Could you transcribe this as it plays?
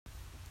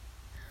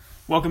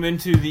Welcome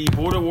into the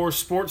Border War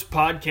Sports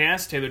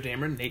Podcast. Taylor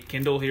Dameron, Nate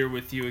Kendall here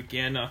with you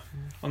again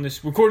on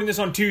this, recording this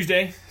on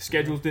Tuesday.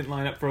 Schedules didn't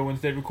line up for a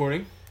Wednesday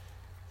recording.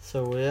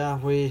 So yeah,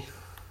 we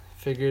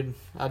figured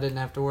I didn't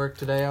have to work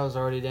today. I was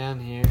already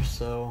down here,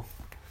 so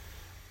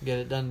get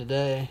it done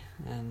today,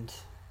 and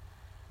it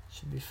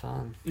should be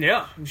fun.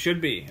 Yeah, it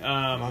should be.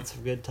 Lots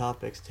of good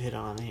topics to hit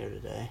on here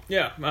today.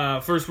 Yeah,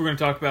 first we're going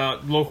to talk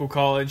about local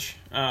college,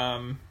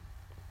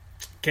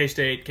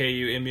 K-State,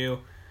 KU, MU.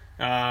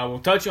 We'll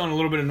touch on a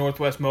little bit of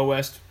Northwest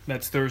MoWest.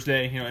 That's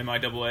Thursday,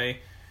 MIAA.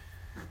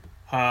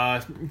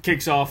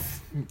 Kicks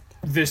off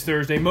this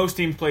Thursday. Most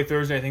teams play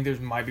Thursday. I think there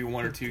might be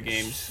one or two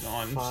games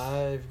on.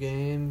 5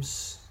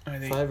 games. I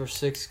think 5 or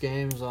 6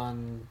 games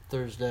on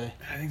Thursday.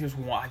 I think there's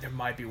one. There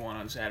might be one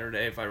on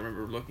Saturday if I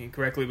remember looking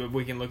correctly, but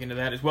we can look into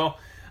that as well.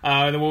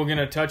 Then we're going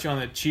to touch on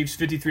the Chiefs'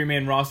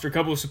 53-man roster. A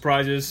couple of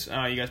surprises.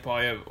 You guys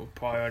probably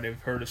already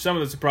have heard of some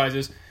of the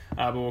surprises,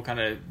 but we'll kind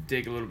of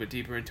dig a little bit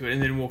deeper into it.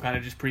 And then we'll kind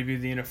of just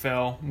preview the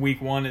NFL.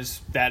 Week 1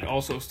 that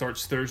also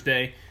starts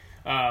Thursday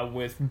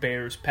with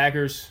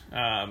Bears-Packers,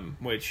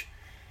 which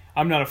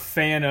I'm not a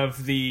fan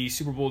of the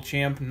Super Bowl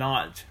champ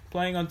not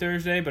playing on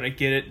Thursday, but I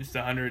get it. It's the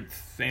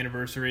 100th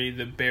anniversary.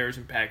 The Bears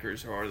and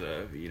Packers are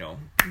the,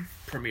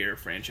 premier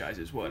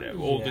franchises, whatever.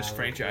 Oldest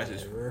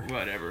franchises,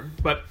 whatever.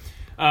 But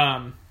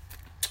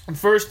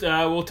first,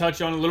 we'll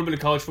touch on a little bit of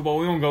college football.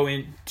 We won't go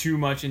in too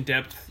much in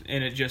depth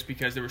in it just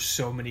because there were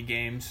so many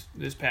games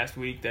this past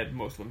week that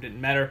most of them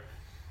didn't matter.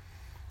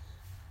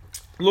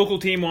 Local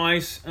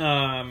team-wise,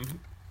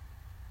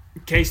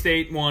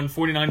 K-State won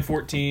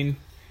 49-14.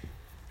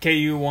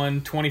 KU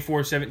won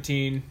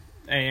 24-17,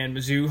 and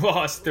Mizzou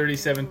lost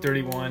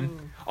 37-31.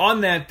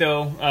 On that,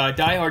 though,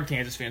 diehard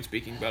Kansas fan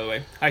speaking, by the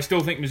way, I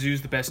still think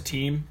Mizzou's the best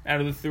team out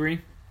of the three,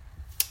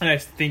 and I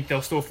think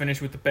they'll still finish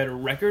with the better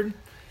record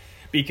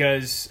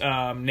because,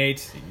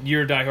 Nate,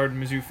 you're a diehard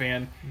Mizzou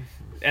fan.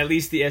 At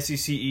least the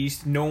SEC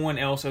East, no one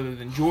else other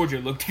than Georgia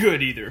looked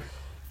good either.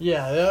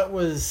 Yeah, that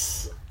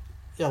was...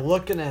 Yeah,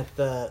 looking at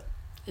the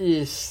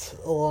East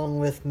along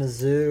with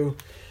Mizzou,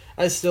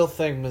 I still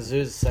think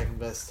Mizzou's the second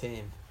best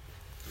team.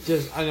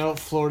 I know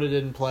Florida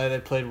didn't play. They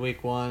played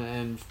week 1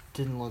 and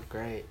didn't look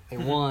great. They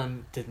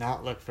won, did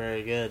not look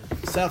very good.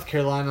 South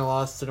Carolina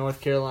lost to North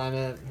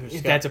Carolina.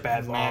 That's a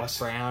bad Mack loss.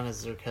 Brown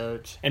as their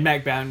coach. And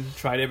Mack Brown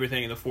tried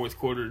everything in the fourth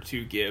quarter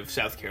to give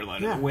South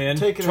Carolina a win.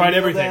 Tried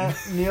everything.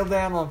 Kneel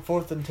down on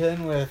 4th and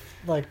 10 with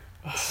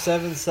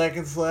 7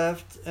 seconds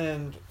left,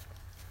 and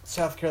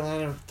South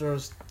Carolina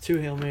throws 2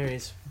 Hail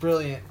Marys.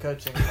 Brilliant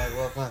coaching by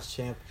Will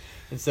Muschamp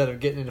instead of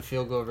getting into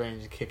field goal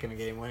range and kicking a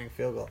game-winning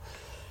field goal.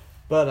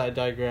 But I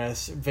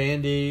digress.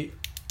 Vandy,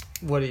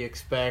 what do you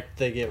expect?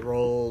 They get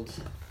rolled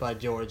by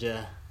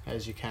Georgia,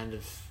 as you kind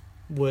of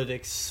would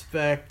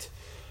expect.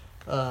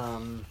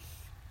 On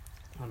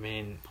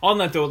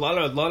that though, a lot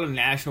of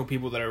national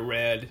people that I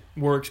read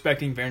were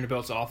expecting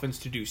Vanderbilt's offense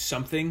to do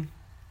something,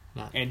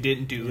 and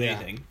didn't do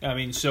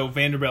anything. So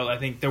Vanderbilt, I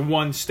think their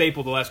one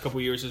staple the last couple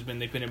of years has been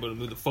they've been able to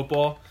move the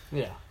football.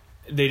 Yeah.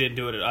 They didn't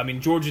do it.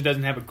 Georgia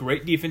doesn't have a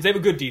great defense. They have a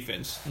good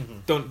defense.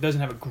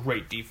 Doesn't have a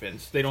great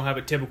defense. They don't have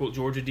a typical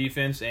Georgia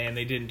defense, and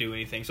they didn't do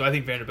anything. So I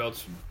think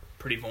Vanderbilt's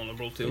pretty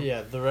vulnerable too.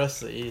 Yeah, the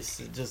rest of the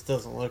East, it just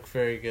doesn't look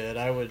very good.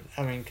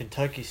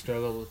 Kentucky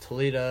struggled with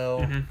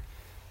Toledo.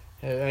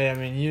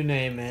 You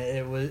name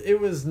it. It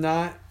was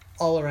not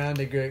all around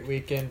a great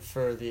weekend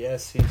for the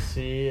SEC,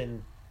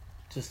 and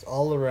just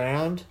all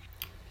around,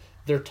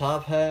 their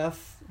top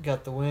half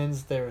got the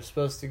wins they were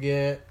supposed to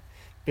get.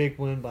 Big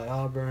win by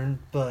Auburn,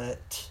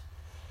 but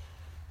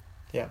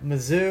yeah,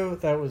 Mizzou,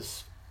 that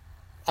was...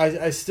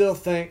 I still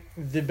think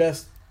the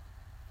best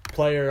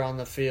player on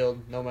the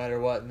field, no matter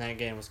what, in that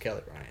game was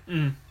Kelly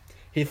Bryant.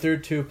 He threw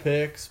 2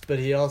 picks, but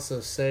he also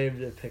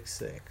saved a pick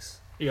 6.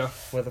 Yeah.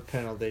 With a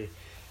penalty.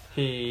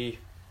 He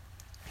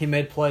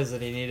made plays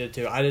that he needed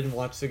to. I didn't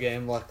watch the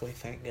game, luckily,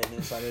 thank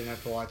goodness. I didn't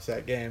have to watch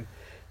that game.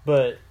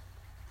 But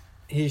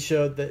he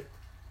showed that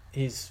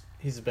he's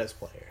the best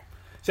player.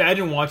 So I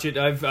didn't watch it.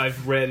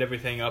 I've read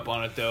everything up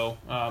on it, though,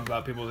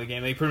 about people in the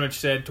game. They pretty much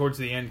said towards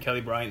the end, Kelly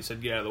Bryant said,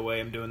 get out of the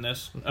way, I'm doing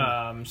this.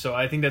 So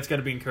I think that's got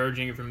to be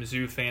encouraging for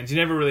Mizzou fans. You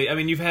never really...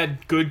 you've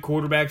had good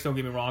quarterbacks, don't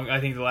get me wrong.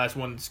 I think the last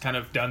one's kind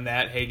of done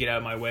that. Hey, get out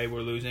of my way,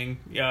 we're losing.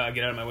 Get out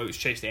of my way was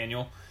Chase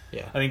Daniel.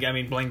 Yeah. Blaine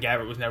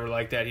Gabbert was never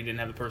like that. He didn't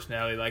have the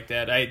personality like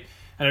that.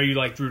 I know you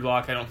like Drew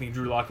Lock. I don't think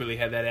Drew Lock really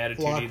had that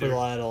attitude either. Lock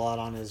relied a lot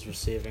on his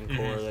receiving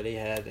core that he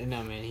had. And,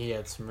 he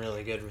had some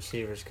really good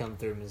receivers come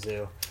through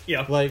Mizzou.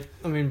 Yeah.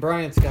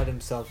 Bryant's got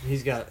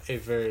he's got a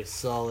very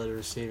solid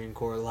receiving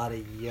core. A lot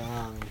of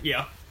young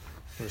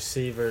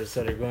receivers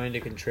that are going to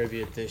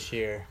contribute this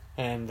year.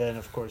 And then,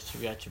 of course,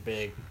 you got your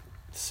big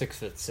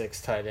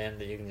 6'6" tight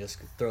end that you can just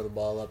throw the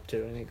ball up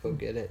to and go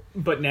get it.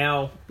 But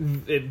now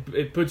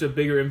it puts a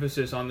bigger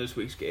emphasis on this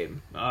week's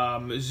game.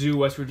 Mizzou,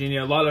 West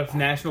Virginia. A lot of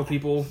national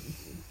people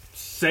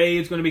say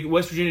it's going to be...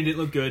 West Virginia didn't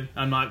look good.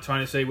 I'm not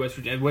trying to say West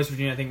Virginia. West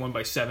Virginia, I think, won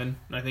by 7.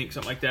 I think,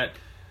 something like that.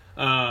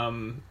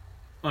 On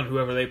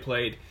whoever they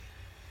played.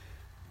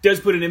 does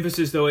put an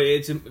emphasis, though.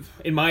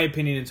 In my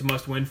opinion, it's a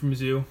must-win for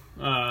Mizzou.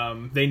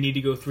 They need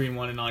to go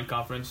 3-1 in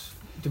non-conference.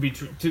 To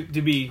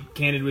be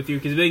candid with you,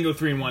 because if they can go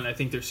 3-1, I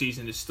think their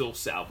season is still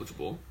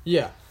salvageable.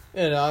 Yeah,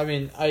 and I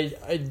mean,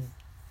 I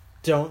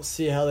don't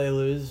see how they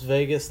lose.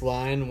 Vegas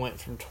line went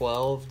from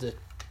 12 to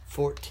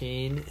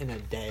 14 in a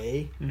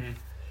day. Mm-hmm.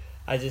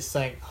 I just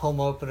think home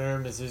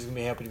opener, Mizzou's gonna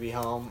be happy to be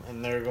home,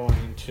 and they're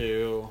gonna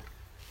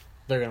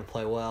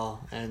play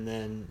well. And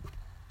then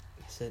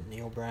is it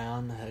Neil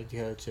Brown, the head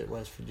coach at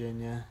West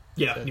Virginia?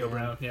 Yeah, Neil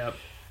Brown. Yeah,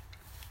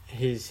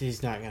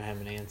 he's not gonna have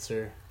an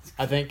answer.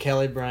 I think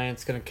Kelly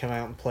Bryant's going to come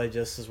out and play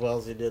just as well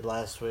as he did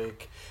last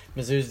week.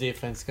 Mizzou's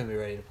defense is going to be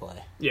ready to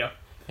play. Yeah.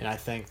 And I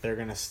think they're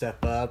going to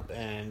step up,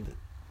 and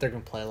they're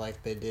going to play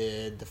like they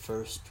did the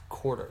first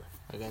quarter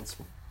against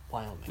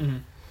Wyoming. Mm-hmm.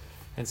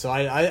 And so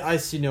I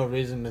see no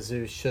reason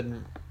Mizzou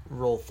shouldn't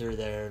roll through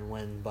there and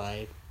win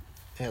by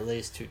at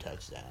least 2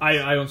 touchdowns.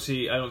 I don't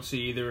see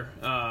either.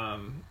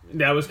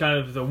 That was kind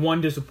of the one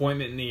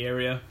disappointment in the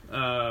area.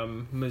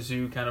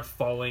 Mizzou kind of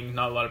falling.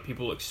 Not a lot of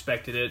people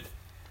expected it.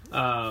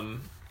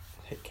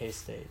 Hit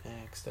K-State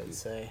next, I'd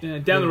say. Yeah,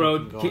 down the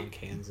road,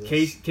 Kansas.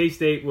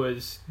 K-State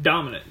was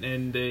dominant,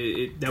 and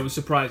that was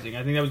surprising.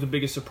 I think that was the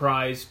biggest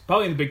surprise,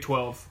 probably in the Big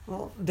 12.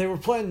 Well, they were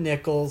playing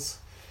Nichols.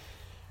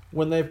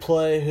 When they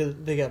play,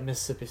 they got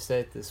Mississippi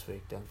State this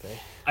week, don't they?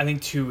 I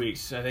think 2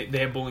 weeks. I think they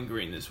have Bowling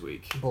Green this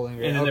week. Bowling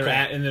Green, and then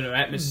okay. they're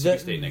at Mississippi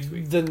State next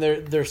week. Then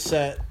they're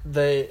set.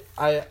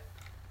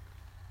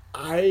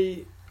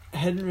 I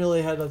hadn't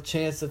really had a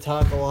chance to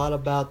talk a lot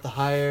about the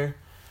hire.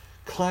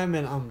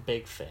 Kleiman, I'm a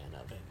big fan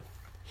of him.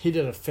 He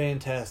did a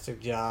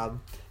fantastic job.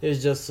 It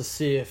was just to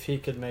see if he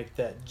could make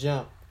that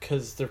jump.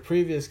 Because their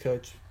previous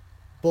coach,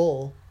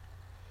 Bull,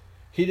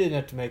 he didn't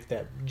have to make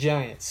that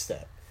giant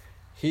step.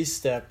 He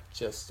stepped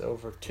just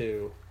over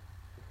to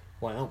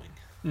Wyoming.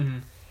 Mm-hmm.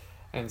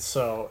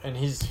 And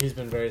he's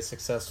been very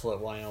successful at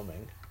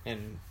Wyoming.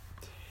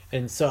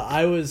 And so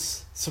I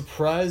was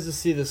surprised to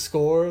see the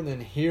score and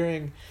then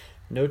hearing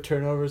no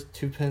turnovers,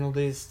 2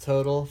 penalties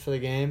total for the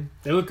game.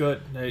 They look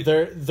good.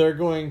 They're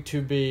going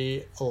to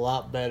be a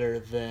lot better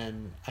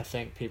than I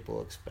think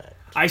people expect.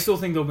 I still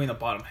think they'll be in the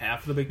bottom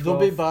half of the Big 12.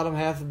 They'll be bottom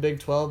half of the Big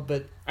 12,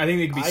 but I think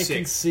they could be I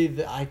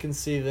 6th. I can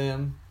see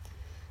them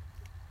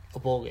a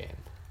bowl game.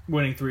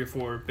 Winning 3 or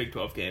 4 Big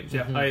 12 games.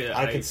 Yeah, Mm-hmm.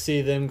 I could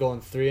see them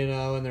going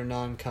 3-0 in their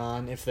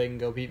non-con if they can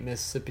go beat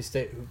Mississippi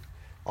State, who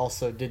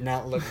also did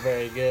not look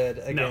very good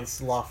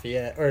against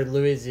Lafayette or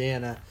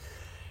Louisiana.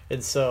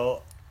 And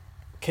so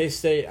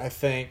K-State, I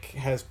think,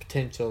 has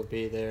potential to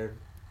be there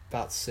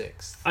about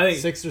 6th. I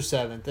think 6th or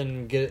 7th,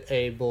 and get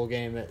a bowl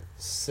game at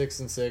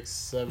 6-6,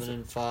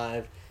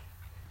 7-5,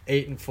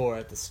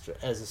 8-4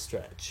 as a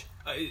stretch.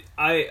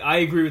 I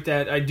agree with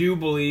that. I do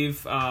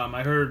believe.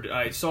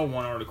 I saw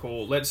one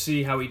article. Let's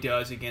see how he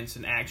does against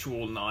an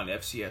actual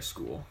non-FCS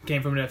school.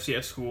 Came from an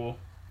FCS school,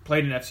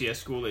 played an FCS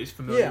school that he's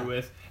familiar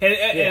with.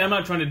 And I'm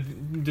not trying to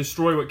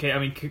destroy what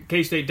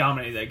K-State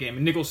dominated that game.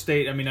 And Nicholls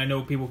State. I mean, I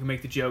know people can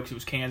make the jokes. It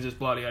was Kansas,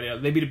 blah blah blah.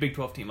 They beat a Big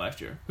 12 team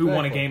last year, who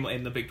won a game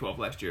in the Big 12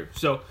 last year.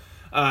 So,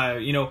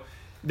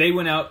 they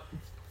went out,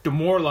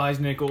 demoralized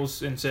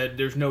Nicholls, and said,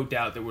 "There's no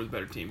doubt that we're the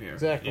better team here."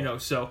 Exactly.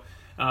 So.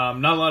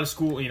 Not a lot of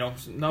school,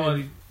 not a lot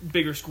of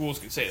bigger schools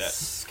can say that.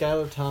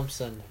 Skylar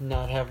Thompson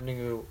not having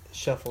to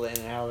shuffle in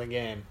and out of the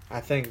game. I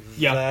think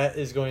that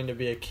is going to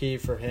be a key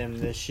for him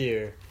this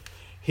year.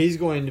 He's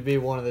going to be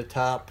one of the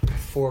top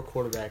 4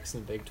 quarterbacks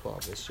in the Big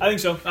 12 this year. I think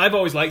so. I've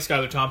always liked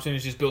Skylar Thompson.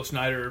 It's just Bill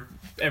Snyder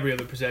every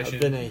other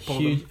possession.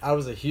 I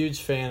was a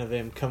huge fan of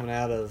him coming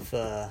out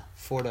of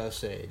Fort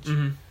Osage.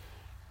 Mm-hmm.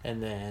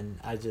 And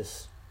then I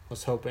just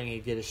was hoping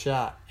he'd get a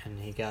shot. And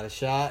he got a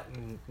shot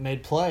and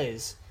made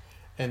plays.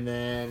 And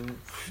then,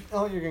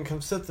 you're going to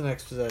come sit the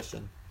next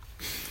possession.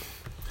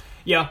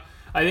 Yeah,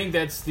 I think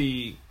that's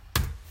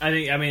I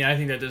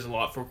think that does a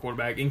lot for a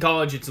quarterback. In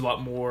college, it's a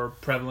lot more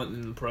prevalent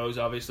than the pros,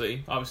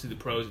 obviously. Obviously, the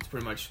pros, it's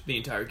pretty much the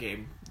entire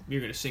game.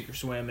 You're going to sink or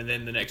swim, and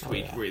then the next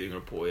week, we're either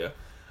going to pull you.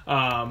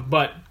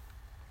 But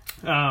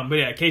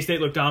yeah, K-State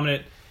looked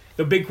dominant.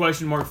 The big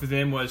question mark for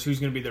them was who's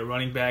going to be their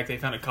running back. They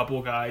found a couple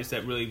of guys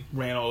that really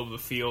ran all over the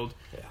field.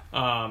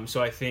 Yeah.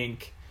 So I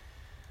think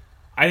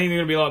they're going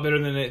to be a lot better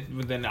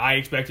than I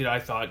expected. I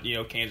thought,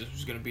 Kansas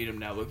was going to beat them.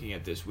 Now looking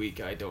at this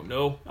week, I don't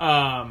know.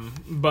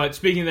 But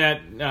speaking of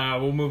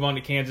that, we'll move on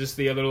to Kansas,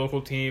 the other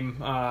local team.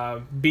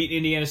 Beat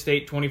Indiana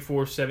State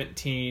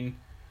 24-17.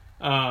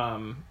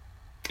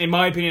 In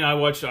my opinion, I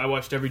watched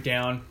every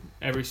down,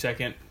 every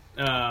second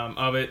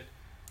of it.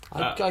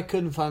 I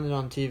couldn't find it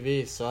on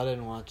TV, so I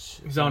didn't watch.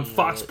 It was on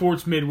Fox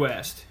Sports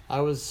Midwest.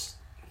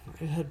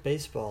 It had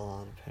baseball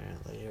on,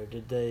 apparently. Or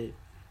did they...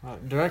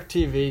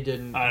 DirecTV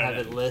didn't have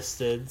it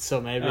listed,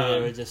 so maybe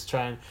they were just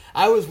trying...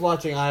 I was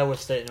watching Iowa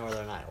State,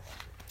 Northern Iowa.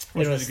 I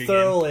was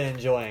thoroughly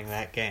enjoying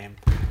that game,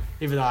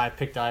 even though I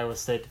picked Iowa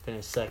State to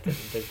finish second in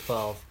Big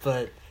 12.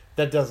 But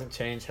that doesn't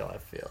change how I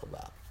feel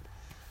about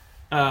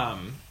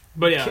it.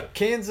 But yeah.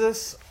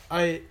 Kansas,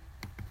 I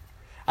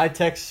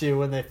texted you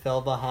when they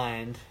fell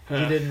behind.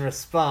 You didn't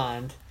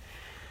respond.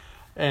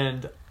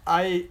 And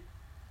I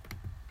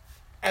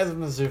as a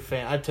Mizzou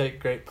fan, I take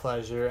great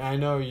pleasure. I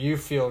know you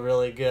feel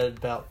really good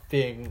about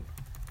being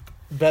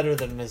better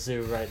than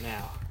Mizzou right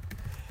now.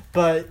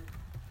 But,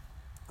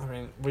 I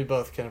mean, we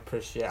both can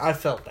appreciate. I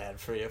felt bad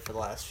for you for the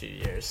last few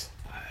years.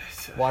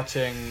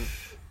 Watching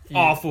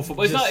awful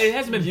football. It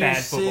hasn't been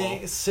bad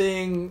football.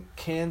 Seeing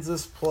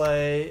Kansas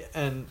play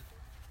and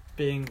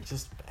being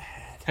just bad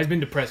has been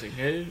depressing.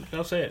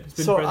 I'll say it. It's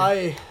been so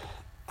depressing.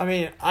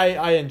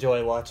 I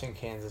enjoy watching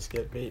Kansas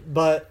get beat,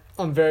 but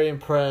I'm very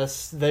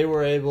impressed. They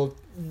were able.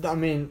 I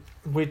mean,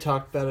 we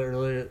talked about it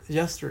earlier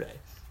yesterday,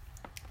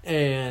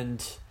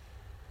 and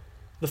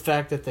the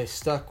fact that they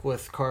stuck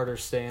with Carter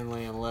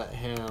Stanley and let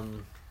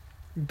him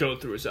go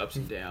through his ups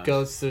and downs.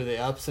 Goes through the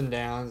ups and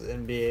downs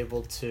and be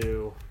able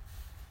to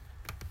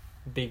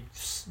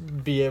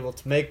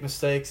make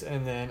mistakes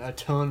and then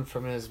atone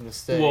from his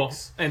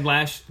mistakes.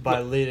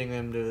 By leading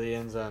them to the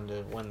end zone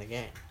to win the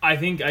game. I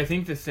think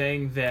the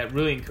thing that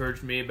really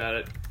encouraged me about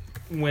it,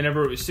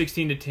 whenever it was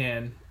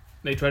 16-10,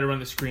 they try to run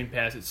the screen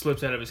pass, it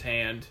slips out of his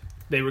hand,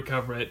 they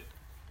recover it.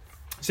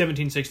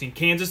 17-16,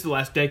 Kansas, the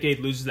last decade,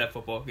 loses that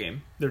football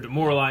game. They're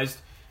demoralized.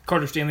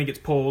 Carter Stanley gets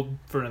pulled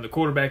for another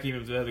quarterback,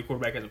 even if the other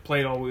quarterback hasn't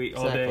played all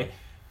day.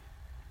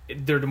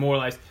 They're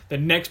demoralized. The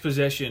next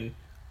possession,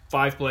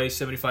 5 plays,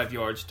 75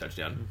 yards,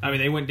 touchdown. Mm-hmm. I mean,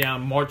 they went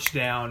down, marched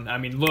down. I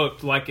mean,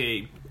 looked like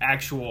a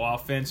actual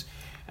offense.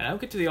 And I'll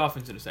get to the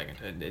offense in a second.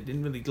 I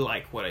didn't really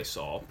like what I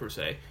saw, per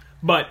se.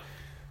 But,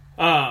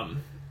 I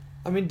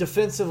mean,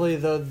 defensively,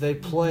 though, they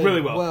played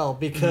really well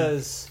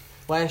because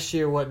last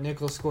year,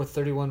 Nichols scored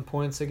 31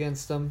 points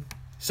against them?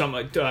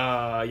 Something like,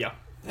 yeah.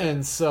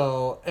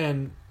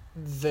 And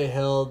they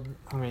held,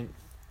 I mean,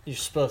 you're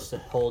supposed to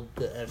hold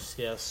the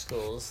FCS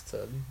schools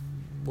to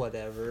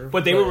whatever.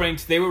 But they were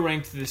ranked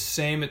the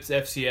same at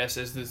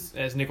FCS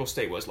as Nicholls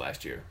State was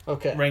last year.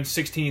 Okay. Ranked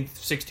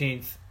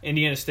 16th,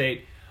 Indiana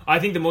State. I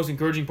think the most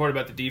encouraging part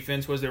about the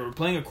defense was they were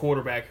playing a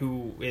quarterback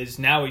who is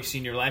now a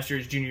senior. Last year,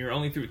 his junior year,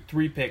 only threw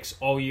 3 picks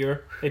all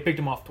year. They picked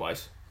him off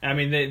twice. I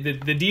mean,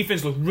 the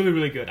defense looked really,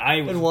 really good.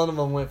 And one of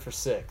them went for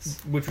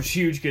 6. Which was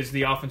huge because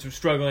the offense was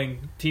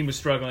struggling, team was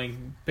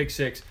struggling, pick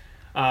 6.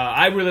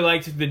 I really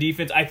liked the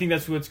defense. I think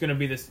that's what's going to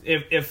be this.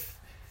 If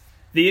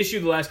the issue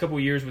the last couple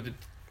of years with the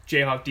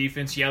Jayhawk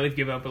defense, yeah, they've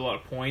given up a lot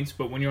of points,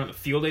 but when you're on the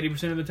field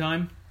 80% of the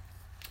time,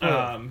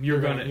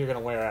 you're gonna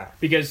wear out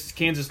because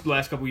Kansas the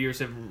last couple of years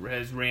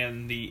has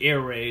ran the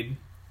air raid,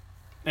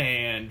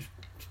 and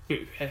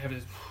I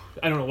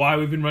don't know why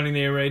we've been running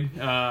the air raid,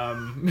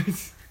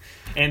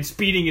 and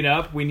speeding it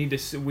up. We need to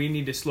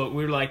slow.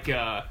 We're like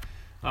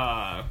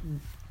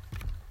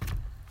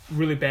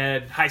really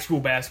bad high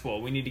school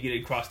basketball. We need to get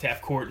it across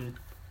half court and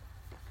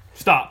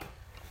stop.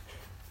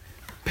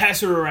 Pass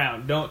her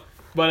around. Don't.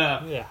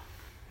 But yeah.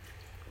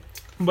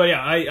 But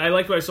yeah, I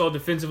liked what I saw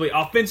defensively.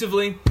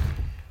 Offensively,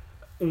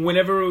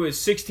 whenever it was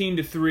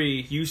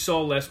 16-3, you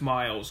saw Les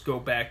Miles go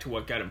back to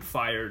what got him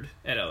fired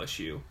at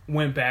LSU.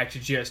 Went back to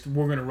just,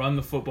 we're going to run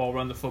the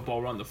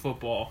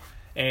football.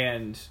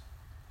 And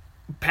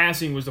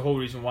passing was the whole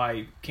reason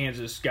why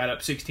Kansas got up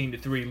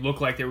 16-3, looked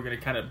like they were going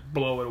to kind of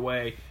blow it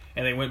away.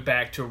 And they went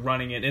back to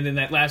running it. And then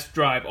that last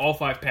drive, all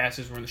 5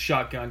 passes were in the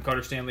shotgun.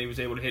 Carter Stanley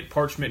was able to hit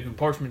Parchment, who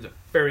Parchment's a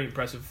very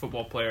impressive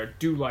football player.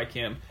 Do like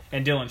him.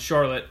 And Dylan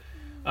Charlotte.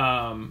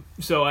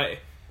 So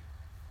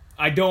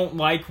I don't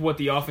like what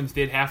the offense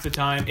did half the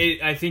time.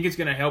 I think it's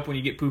going to help when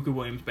you get Pooka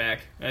Williams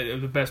back.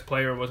 The best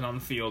player wasn't on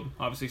the field.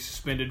 Obviously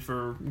suspended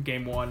for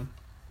game 1.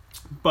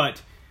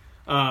 But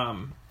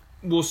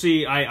we'll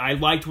see. I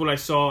liked what I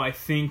saw. I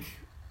think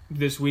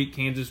this week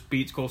Kansas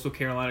beats Coastal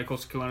Carolina.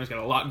 Coastal Carolina's got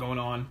a lot going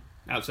on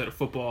outside of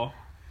football.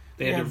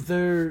 They had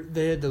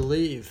to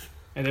leave.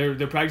 And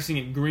they're practicing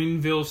in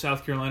Greenville,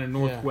 South Carolina,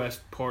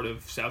 northwest part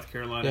of South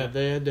Carolina. Yeah,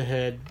 they had to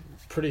head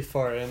pretty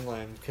far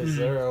inland because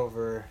they're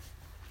over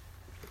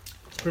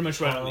pretty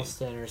much right on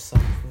Charleston or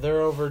something.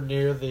 They're over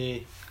near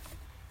the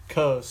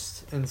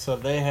coast, and so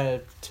they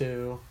had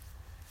to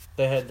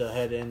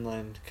head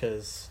inland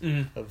because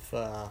of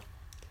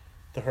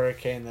the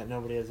hurricane that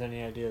nobody has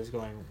any idea is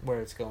going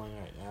where it's going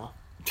right now.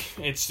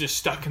 It's just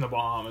stuck in the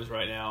Bahamas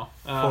right now.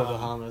 Poor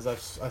Bahamas.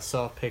 I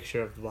saw a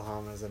picture of the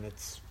Bahamas, and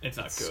it's not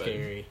good.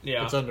 Scary.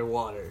 Yeah, it's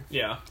underwater.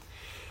 Yeah,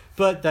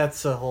 but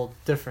that's a whole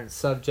different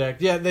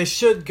subject. Yeah, they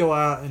should go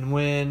out and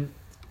win.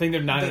 I think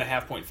they're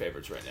 9.5 point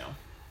favorites right now.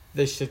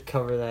 They should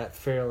cover that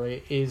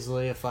fairly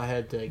easily. If I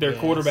had to, their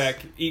guess.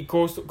 Quarterback,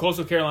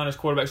 Coastal Carolina's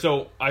quarterback.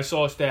 So I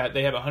saw a stat.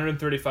 They have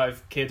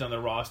 135 kids on their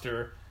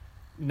roster.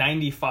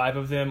 95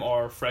 of them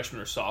are freshmen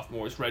or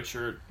sophomores,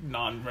 redshirt,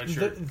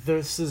 non-redshirt.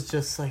 This is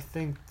just, I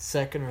think,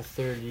 second or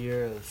third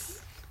year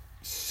of...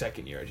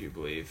 Second year, I do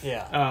believe.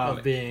 Yeah,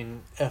 of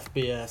being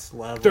FBS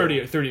level. Third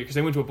year, because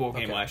they went to a bowl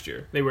game last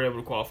year. They were able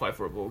to qualify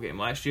for a bowl game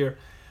last year.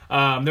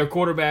 Their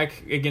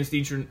quarterback against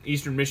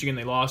Eastern Michigan,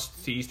 they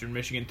lost to Eastern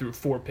Michigan through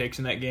 4 picks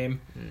in that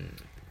game.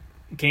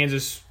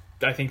 Kansas,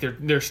 I think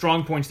their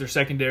strong points, their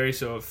secondary,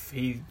 so if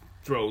he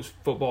throws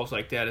footballs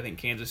like that, I think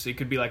Kansas, it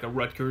could be like a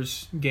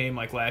Rutgers game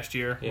like last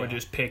year, where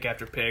just pick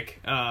after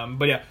pick.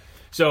 But yeah,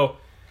 so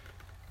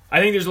I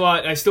think there's a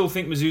lot. I still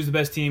think Mizzou's the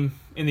best team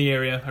in the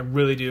area. I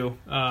really do.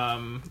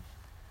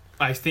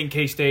 I think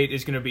K-State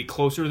is going to be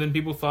closer than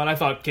people thought. I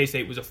thought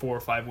K-State was a 4 or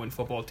 5 win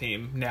football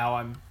team. Now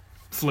I'm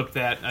flipped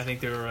that. I think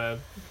they're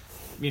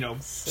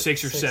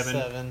 6 or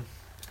 7.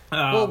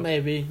 Well,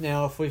 maybe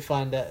now if we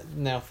find that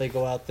if they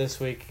go out this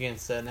week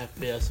against an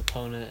FBS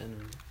opponent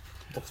and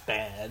looks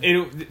bad,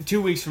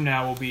 2 weeks from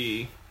now will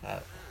be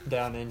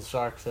down in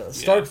Starkville.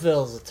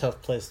 Starkville is a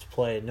tough place to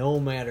play, no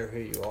matter who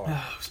you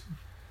are.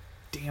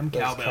 Damn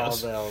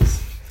cowbells!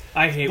 Cowbells.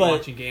 I hate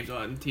watching games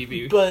on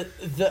TV. But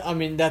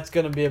that's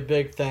going to be a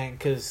big thing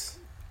because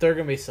they're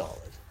going to be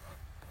solid.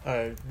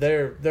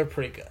 They're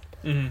pretty good,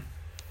 mm-hmm.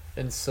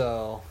 and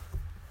so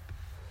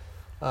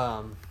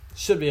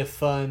should be a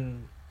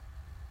fun.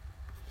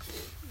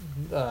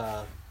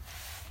 I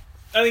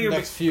think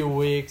next few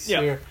weeks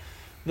here.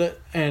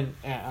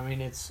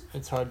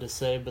 It's hard to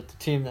say, but the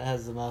team that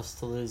has the most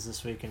to lose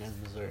this weekend is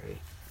Missouri.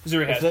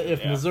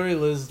 If Missouri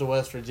loses to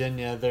West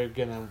Virginia, they're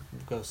gonna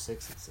go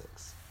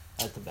 6-6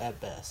 at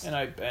best. And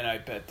I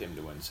bet them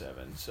to win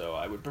 7, so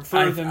I would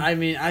prefer them.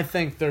 I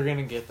think they're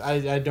gonna get.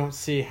 I don't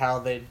see how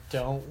they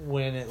don't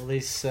win at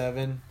least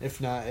 7, if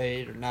not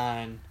 8 or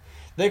 9.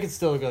 They could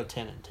still go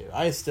 10-2.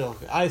 I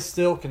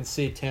still can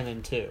see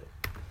 10-2.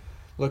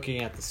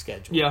 Looking at the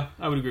schedule. Yeah,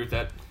 I would agree with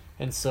that.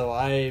 And so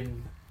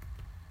I'm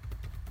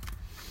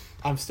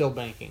still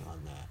banking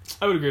on that.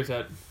 I would agree with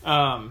that.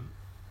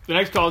 The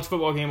next college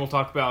football game we'll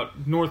talk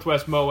about,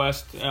 Northwest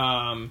Mo-West.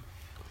 Kind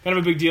of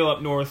a big deal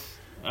up north.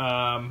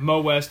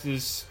 Mo-West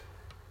is,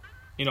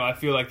 I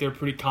feel like they're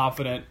pretty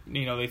confident.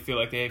 They feel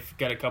like they've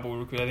got a couple of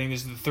recruits. I think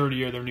this is the third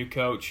year of their new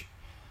coach.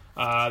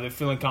 They're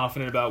feeling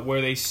confident about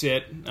where they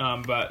sit.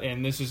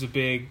 And this is a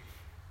big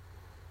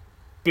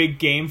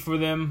game for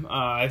them.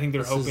 I think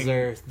they're hoping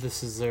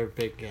this is their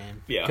big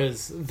game. Yeah,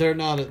 because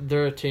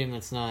they're a team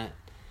that's not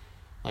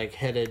like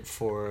headed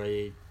for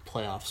a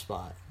playoff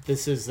spot.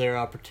 This is their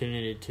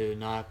opportunity to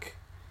knock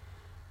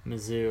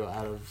Mizzou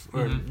out of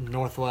or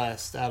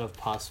Northwest out of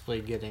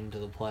possibly getting to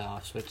the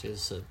playoffs, which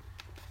is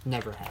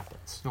never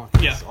happens.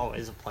 Northwest is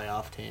always a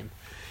playoff team.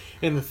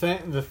 And the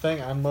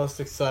thing I'm most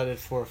excited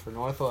for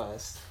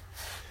Northwest.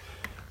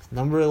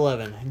 Number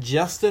 11,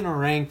 Justin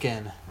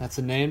Rankin. That's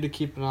a name to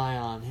keep an eye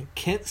on.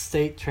 Kent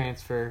State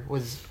transfer,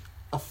 was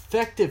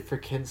effective for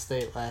Kent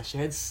State last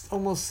year. Had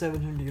almost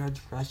 700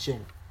 yards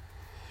rushing.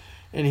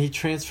 And he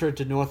transferred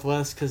to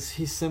Northwest because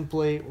he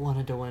simply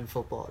wanted to win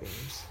football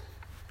games.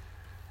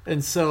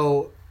 And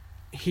so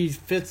he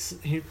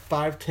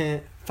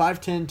 5'10",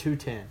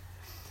 210.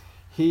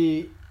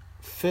 He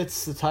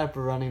fits the type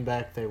of running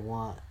back they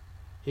want.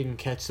 He can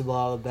catch the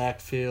ball out of the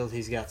backfield.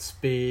 He's got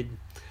speed.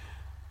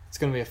 It's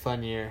going to be a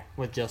fun year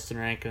with Justin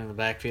Rankin in the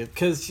backfield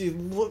because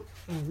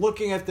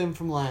looking at them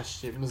from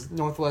last year,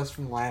 Northwest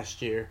from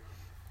last year,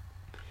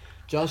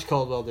 Josh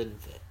Caldwell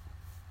didn't fit.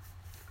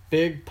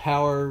 Big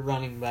power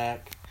running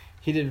back,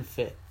 he didn't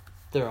fit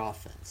their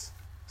offense.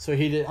 So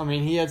he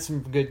had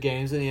some good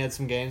games and he had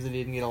some games that he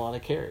didn't get a lot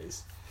of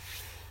carries.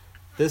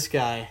 This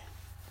guy,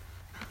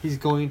 he's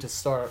going to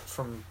start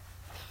from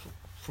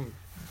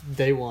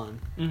day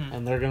one,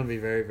 and they're going to be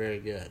very, very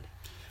good.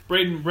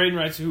 Braden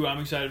Wright's who I'm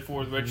excited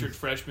for. The redshirt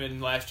freshman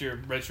last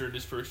year, redshirted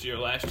his first year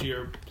last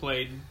year,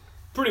 played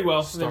pretty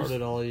well.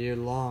 Started all year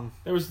long.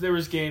 There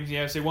was games.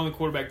 Yeah, so they won the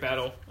quarterback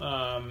battle.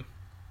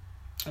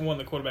 Won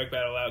the quarterback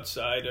battle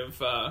outside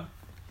of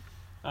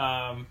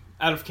out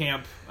of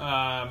camp.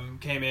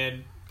 Came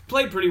in,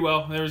 played pretty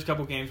well. There was a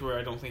couple games where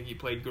I don't think he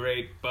played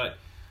great, but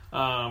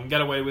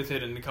got away with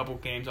it in a couple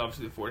games.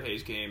 Obviously, the Fort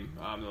Hays game,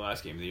 the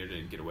last game of the year,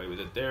 didn't get away with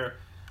it there.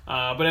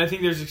 But I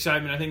think there's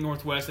excitement. I think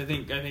Northwest. I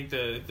think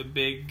the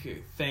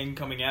big thing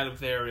coming out of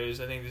there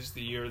is I think this is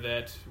the year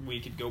that we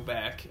could go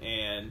back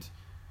and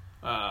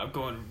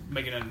go and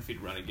make an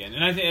undefeated run again.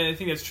 And I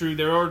think that's true.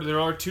 There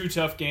are 2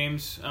 tough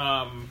games.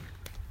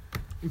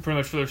 Pretty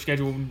much for their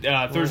schedule.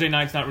 Thursday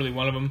night's not really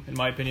one of them, in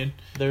my opinion.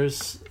 Or 3.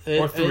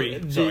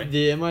 Sorry.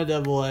 The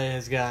MIAA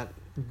has got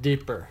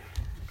deeper.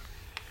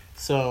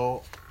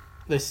 So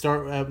they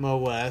start at Mo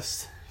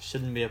West.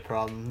 Shouldn't be a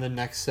problem. The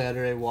next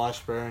Saturday,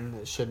 Washburn.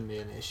 It shouldn't be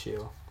an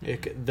issue.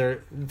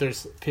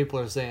 There's people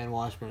are saying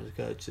Washburn's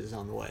coach is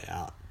on the way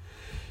out.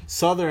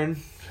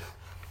 Southern.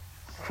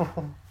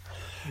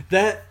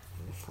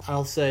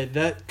 I'll say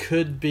that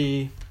could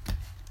be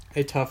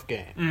a tough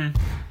game.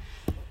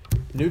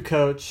 New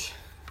coach.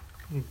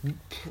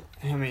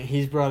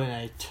 He's brought in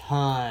a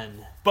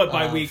ton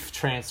of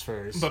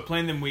transfers. But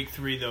playing them week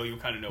 3, though, you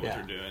kind of know what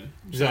they're doing.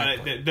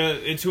 Exactly. So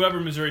it's whoever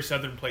Missouri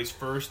Southern plays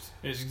first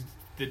is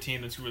the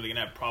team that's really going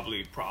to have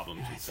probably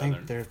problems with Southern. I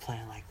think they're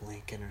playing like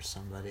Lincoln or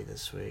somebody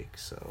this week.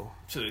 So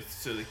they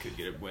could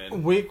get a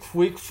win. Week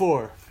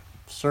 4,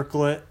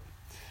 circle it.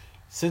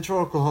 Central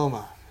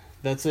Oklahoma.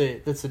 That's a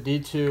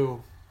D2,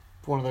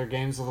 one of their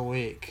games of the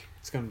week.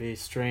 It's going to be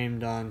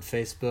streamed on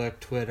Facebook,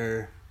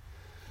 Twitter.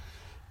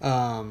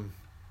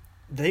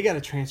 They got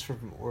a transfer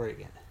from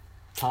Oregon,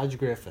 Taj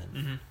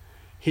Griffin.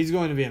 He's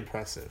going to be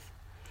impressive.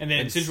 And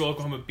then Central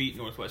Oklahoma beat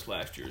Northwest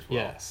last year as well.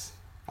 Yes.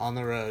 on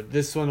the road.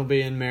 This one will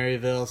be in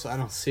Maryville, so I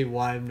don't see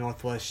why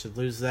Northwest should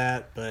lose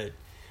that, but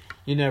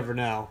you never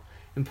know.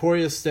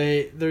 Emporia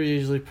State, they're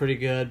usually pretty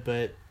good,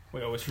 but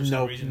we always, for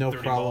some reason, no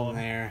problem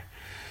there.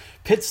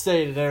 Pitt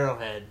State at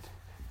Arrowhead.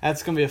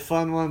 That's going to be a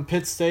fun one.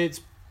 Pitt State's,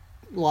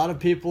 a lot of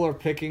people are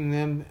picking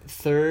them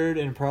third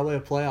and probably a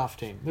playoff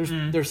team.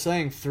 They're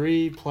saying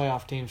 3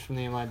 playoff teams from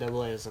the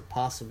MIAA is a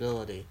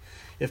possibility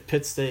if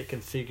Pitt State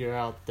can figure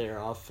out their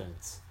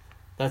offense.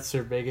 That's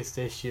their biggest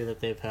issue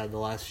that they've had the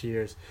last few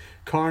years.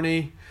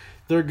 Kearney,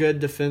 they're good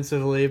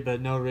defensively,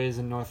 but no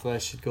reason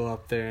Northwest should go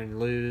up there and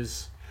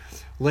lose.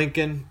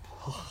 Lincoln,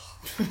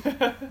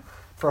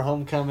 for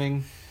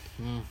homecoming,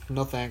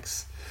 no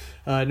thanks.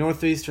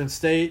 Northeastern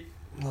State,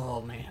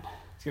 oh man.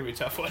 It's going to be a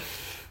tough one.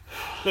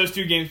 Those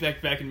 2 games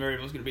back-to-back in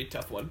Maryville is going to be a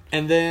tough one.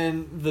 And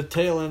then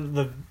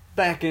the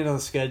back end of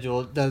the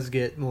schedule does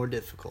get more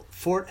difficult.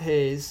 Fort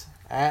Hays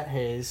at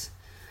Hays.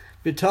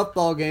 Be a tough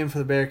ball game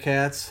for the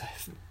Bearcats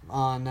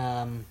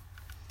on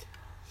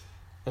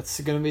that's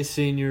going to be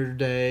senior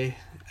day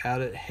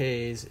out at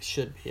Hays. It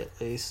should be, at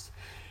least.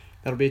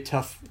 That'll be a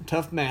tough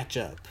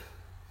matchup.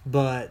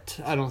 But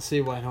I don't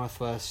see why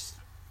Northwest.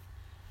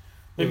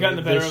 They've gotten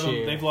the better of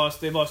them. They've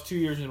lost 2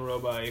 years in a row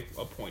by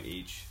a point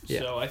each.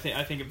 Yeah. So I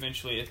think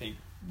eventually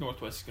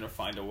Northwest is going to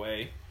find a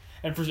way.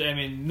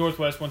 And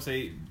Northwest,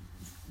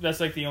 that's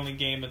like the only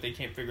game that they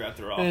can't figure out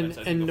their offense.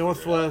 And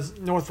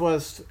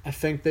Northwest, I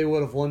think they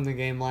would have won the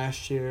game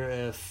last year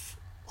if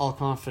All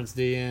Conference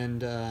D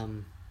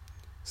and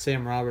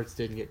Sam Roberts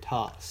didn't get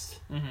tossed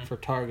for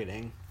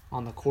targeting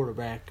on the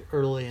quarterback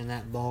early in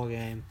that ball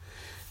game.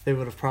 They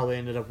would have probably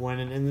ended up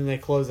winning. And then they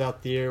close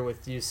out the year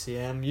with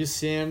UCM.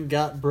 UCM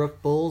got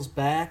Brooke Bulls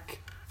back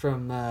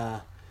from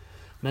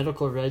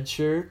medical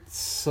redshirt,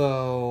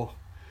 so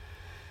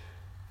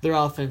their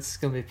offense is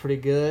going to be pretty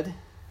good.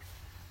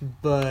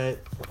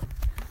 But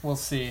we'll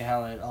see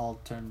how it all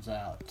turns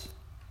out.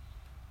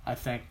 I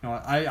think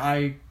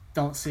I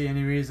don't see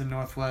any reason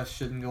Northwest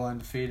shouldn't go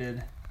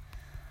undefeated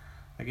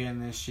again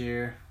this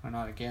year. Or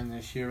not again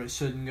this year, but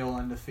shouldn't go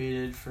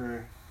undefeated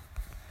for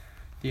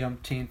the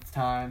umpteenth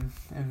time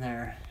in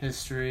their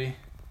history.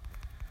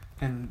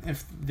 And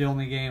if the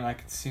only game I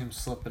could see them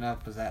slipping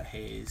up was at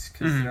Hays,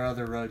 because their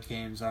other road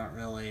games aren't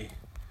really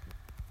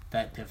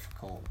that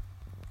difficult.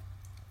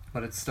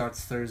 But it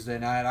starts Thursday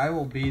night. I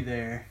will be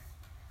there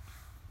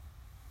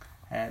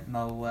at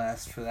Mo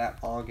West for that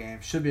ball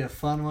game. Should be a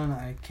fun one.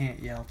 I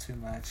can't yell too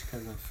much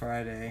because of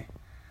Friday.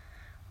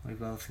 We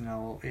both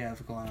know what we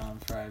have going on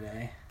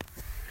Friday.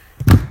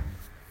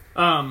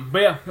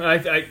 But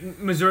yeah,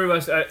 Missouri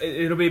West,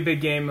 it'll be a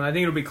big game. I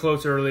think it'll be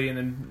close early, and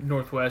then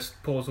Northwest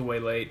pulls away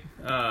late.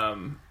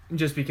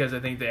 Just because I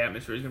think the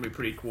atmosphere is going to be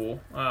pretty cool.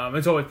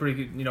 It's always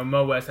pretty good.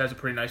 Mo West has a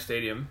pretty nice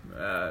stadium.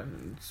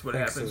 It's what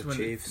happens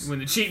when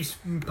the Chiefs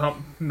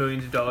pump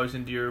millions of dollars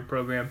into your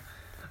program.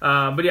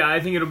 But yeah, I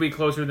think it'll be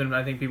closer than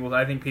I think people,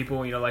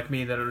 like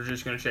me that are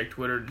just going to check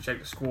Twitter to check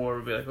the score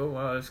will be like, oh,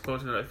 wow, that's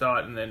closer than I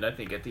thought. And then I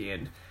think at the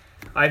end,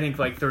 I think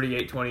like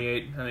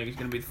 38-28, I think it's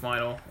going to be the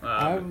final.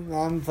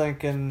 I'm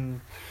thinking,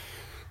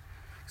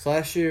 so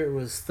last year it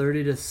was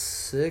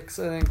 30-6,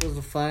 I think was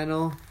the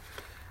final.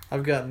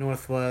 I've got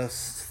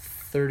Northwest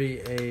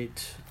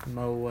 38,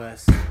 Mo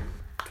West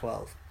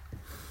 12.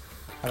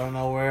 I don't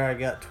know where I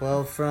got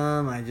 12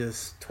 from.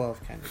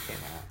 12 kind of came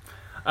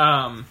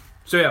out.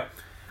 So yeah.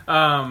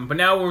 But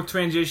now we'll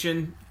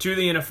transition to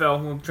the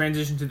NFL. We'll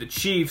transition to the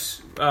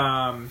Chiefs.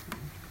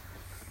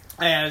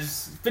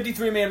 As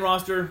 53-man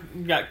roster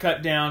got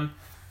cut down.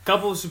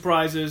 Couple of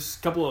surprises.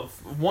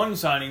 One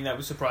signing that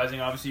was surprising.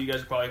 Obviously, you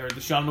guys have probably heard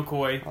LeSean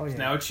McCoy is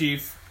now a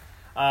Chief.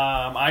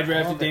 I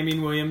drafted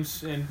Damian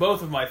Williams in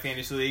both of my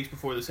fantasy leagues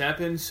before this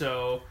happened,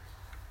 so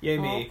yay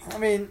me. I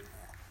mean,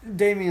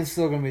 Damian's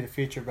still going to be the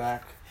feature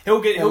back. He'll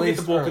get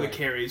the bulk of the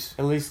carries.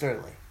 At least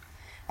early.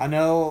 I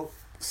know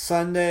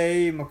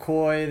Sunday,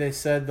 McCoy, they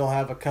said they'll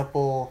have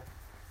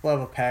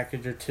a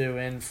package or two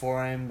in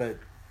for him, but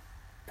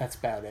that's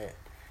about it.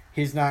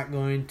 He's not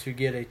going to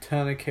get a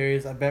ton of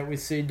carries. I bet we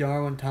see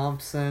Darwin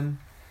Thompson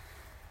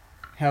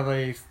have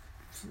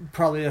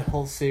probably a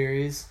whole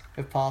series,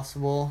 if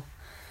possible.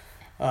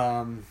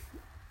 If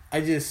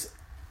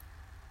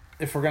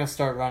we're gonna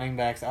start running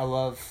backs, I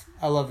love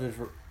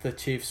the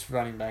Chiefs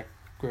running back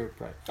group,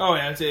 right? Oh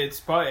yeah, it's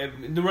probably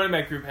the running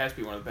back group has to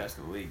be one of the best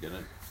in the league, doesn't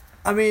it?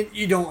 I mean,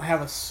 you don't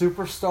have a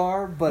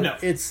superstar, but no.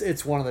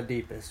 It's one of the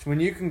deepest.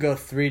 When you can go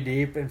 3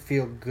 deep and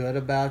feel good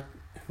about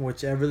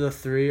whichever the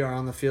 3 are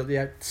on the field.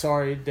 Yeah,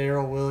 sorry,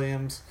 Darrell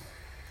Williams.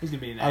 He's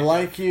gonna be an active. I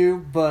like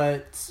you,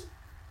 but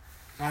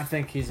I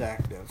think he's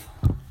active.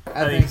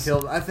 I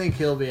think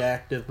he'll be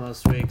active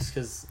most weeks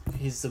because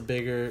he's the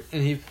bigger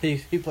and he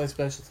plays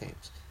special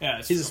teams.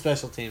 Yeah, he's a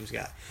special teams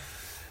guy.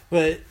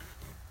 But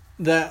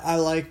that I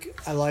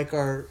like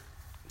our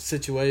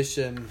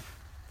situation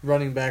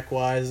running back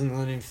wise, and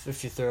then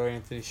if you throw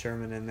Anthony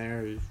Sherman in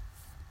there, who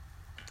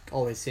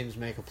always seems to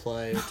make a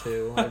play or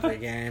two every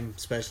game,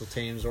 special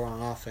teams or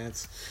on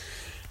offense.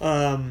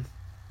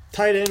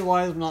 Tight end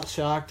wise, I'm not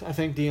shocked. I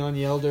think Deion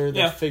Yelder,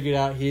 they figured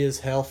out he is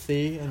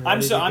healthy and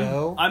ready to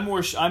go. I'm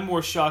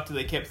more shocked that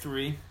they kept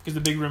 3 because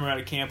the big rumor out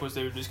of camp was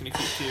they were just going to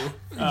keep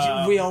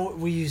 2.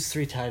 We use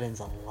 3 tight ends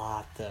a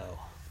lot though.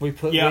 We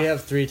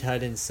have 3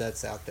 tight end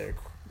sets out there,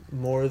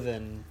 more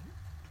than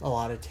a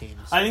lot of teams.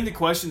 I think the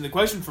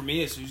question for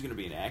me is who's going to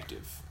be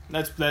inactive.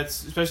 That's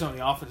especially on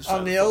the offensive side.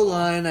 On the O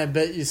line, I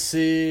bet you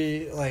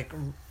see like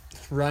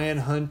Ryan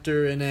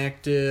Hunter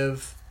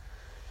inactive.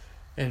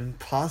 And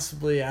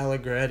possibly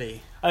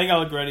Allegretti. I think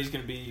Allegretti's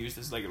going to be used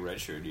as like a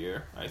redshirt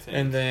year, I think.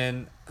 And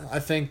then I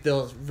think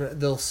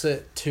they'll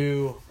sit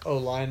 2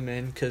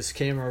 O-linemen because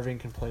Cam Irving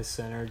can play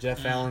center.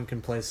 Jeff Allen can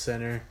play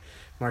center.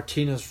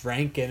 Martinez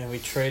Rankin, and we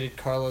traded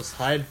Carlos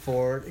Hyde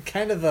for it.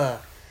 Kind of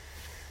a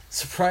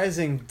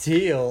surprising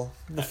deal.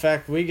 The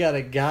fact we got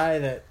a guy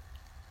that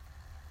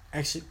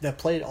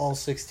played all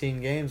 16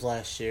 games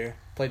last year.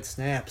 Played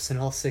snaps in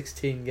all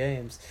 16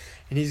 games.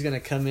 And he's going to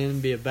come in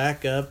and be a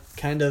backup.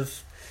 Kind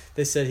of...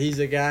 They said he's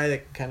a guy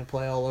that can kind of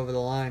play all over the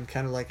line,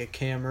 kind of like a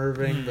Cam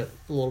Irving, but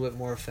a little bit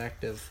more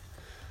effective.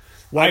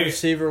 Wide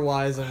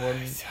receiver-wise,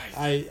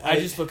 I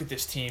just look at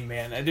this team,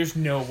 man. There's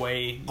no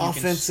way.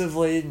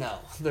 Offensively, no.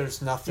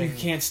 There's nothing. You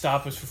can't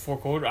stop us for 4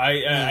 quarters.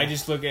 I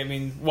just look at,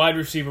 wide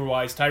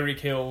receiver-wise,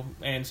 Tyreek Hill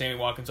and Sammy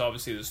Watkins,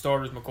 obviously the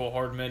starters, McCole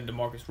Hardman,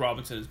 Demarcus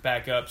Robinson as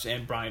backups,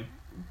 and Brian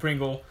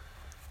Pringle.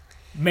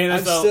 Man,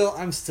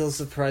 I'm still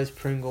surprised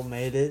Pringle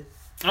made it.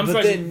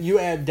 But then you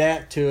add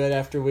that to it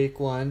after week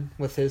 1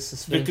 with his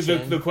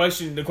suspension. The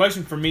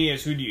question for me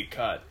is who do you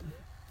cut?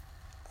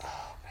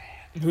 Oh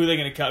man, who are they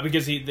going to cut?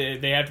 Because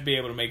they have to be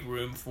able to make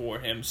room for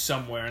him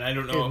somewhere, and I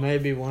don't know. It may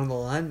be one of the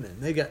linemen.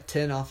 They got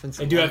 10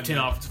 offensive. They do have 10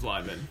 offensive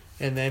linemen,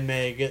 and they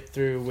may get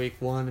through week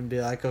 1 and be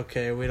like,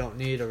 okay, we don't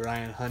need a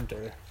Ryan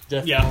Hunter.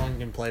 Jeff Allen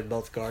can play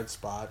both guard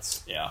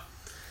spots. Yeah,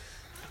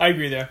 I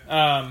agree there.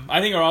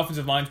 I think our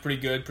offensive line's pretty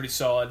good, pretty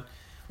solid.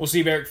 We'll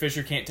see if Eric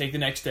Fisher can't take the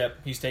next step.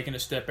 He's taking a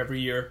step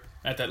every year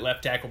at that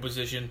left tackle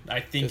position.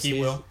 I think he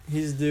will.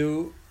 He's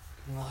due.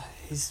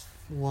 He's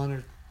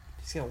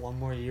got 1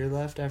 more year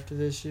left after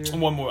this year.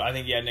 1 more. I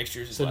think, next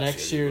year's his last year. So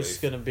next year's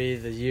going to be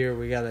the year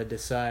we got to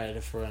decide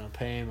if we're going to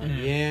pay him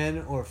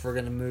again or if we're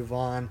going to move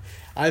on.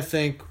 I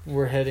think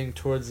we're heading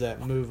towards that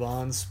move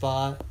on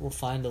spot. We'll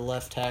find a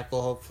left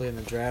tackle hopefully in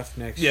the draft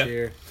next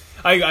year.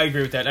 I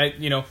agree with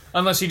that.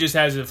 Unless he just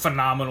has a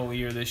phenomenal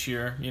year this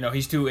year,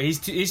 he's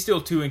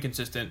still too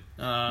inconsistent.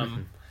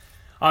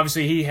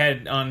 Obviously, he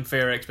had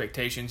unfair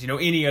expectations.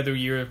 Any other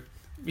year,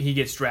 he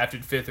gets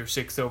drafted 5th or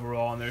 6th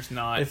overall, and there's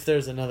not. If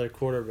there's another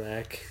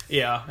quarterback.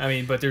 Yeah,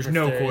 but there's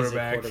no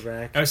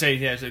quarterback. I would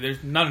say, so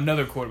there's not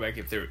another quarterback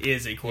if there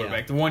is a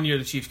quarterback. The 1 year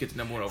the Chiefs get the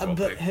number 1 overall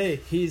pick. But hey,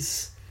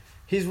 he's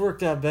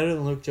worked out better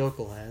than Luke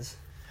Jokel has.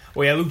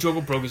 Well, yeah, Luke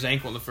Jokel broke his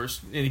ankle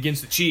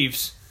against the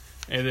Chiefs,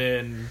 and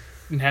then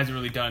hasn't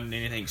really done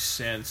anything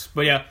since.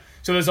 But yeah,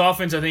 so this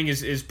offense I think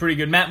is pretty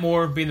good. Matt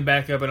Moore being the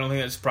backup, I don't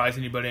think that surprised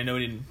anybody. I know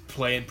he didn't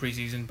play in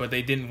preseason, but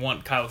they didn't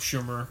want Kyle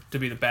Schumer to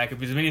be the backup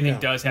because if anything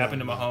does happen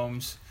to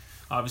Mahomes,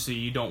 obviously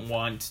you don't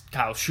want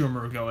Kyle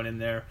Schumer going in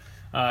there.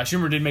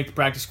 Schumer did make the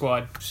practice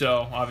squad,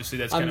 so obviously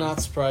that's I'm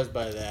not surprised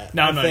by that.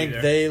 No, I think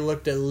they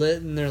looked at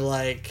Litton, they're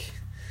like,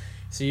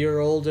 so you're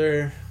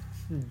older,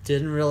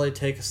 didn't really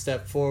take a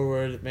step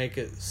forward, make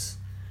us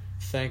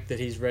think that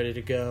he's ready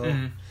to go.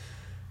 Mm-hmm.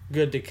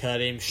 Good to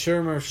cut him.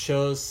 Shermer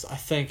I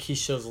think he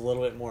shows a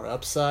little bit more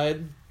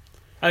upside.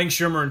 I think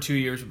Shermer in 2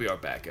 years will be our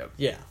backup.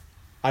 Yeah.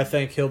 I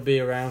think he'll be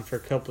around for a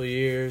couple of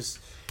years.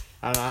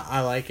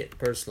 I like it,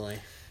 personally.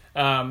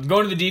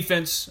 Going to the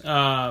defense,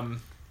 not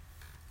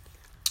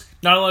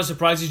a lot of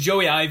surprises.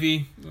 Joey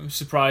Ivy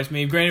surprised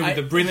me. Granted,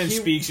 with the Breland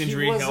Speaks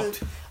injury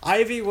helped.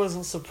 Ivy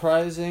wasn't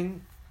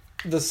surprising.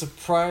 The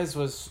surprise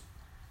was,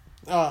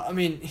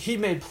 he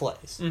made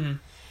plays. Mm-hmm.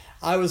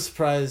 I was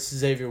surprised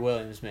Xavier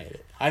Williams made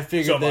it. I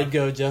figured they'd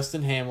go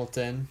Justin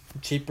Hamilton,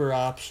 cheaper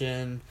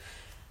option,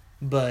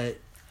 but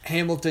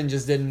Hamilton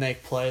just didn't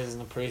make plays in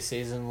the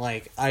preseason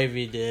like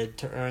Ivy did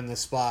to earn the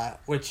spot,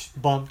 which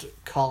bumped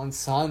Colin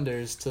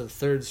Saunders to the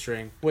 3rd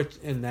string, which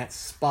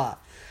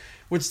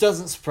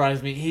doesn't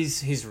surprise me.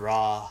 He's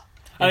raw.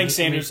 I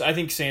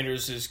think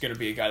Sanders is going to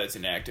be a guy that's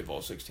inactive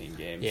all 16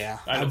 games. Yeah,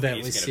 I bet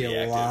we see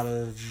a lot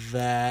of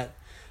that.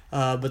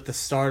 But the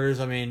starters,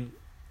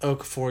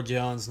 Okafor,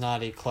 Jones,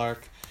 Noddy,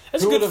 Clark.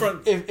 That's a good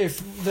front.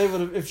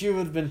 If you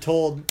would have been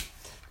told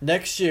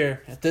next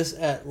year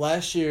at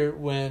last year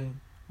when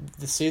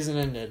the season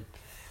ended,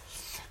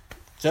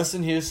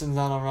 Justin Houston's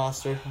not on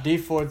roster, D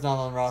Ford's not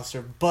on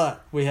roster,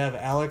 but we have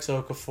Alex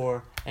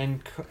Okafor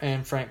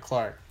and Frank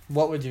Clark.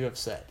 What would you have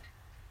said?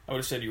 I would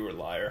have said you were a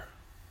liar.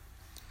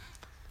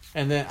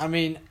 And then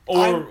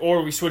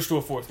or we switched to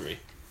a 4-3.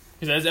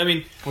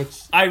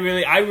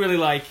 I really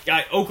like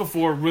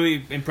Okafor.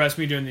 Really impressed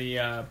me during the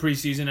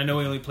preseason. I know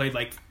he only played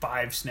like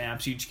 5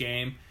 snaps each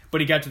game,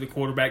 but he got to the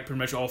quarterback pretty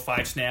much all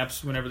 5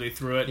 snaps whenever they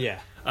threw it. Yeah.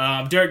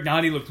 Derek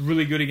Noddy looked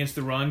really good against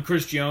the run.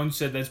 Chris Jones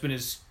said that's been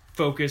his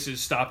focus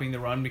is stopping the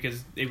run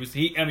because it was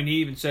he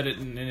even said it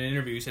in an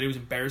interview. He said it was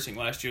embarrassing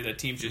last year that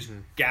teams just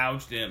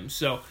gouged him.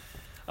 So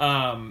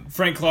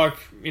Frank Clark,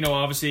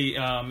 obviously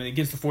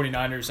against the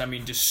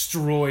 49ers,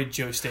 destroyed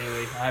Joe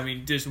Staley.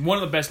 Just one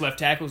of the best left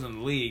tackles in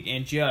the league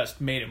and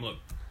just made him look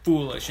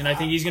foolish. And I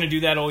think he's going to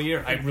do that all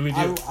year. I really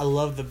do. I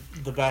love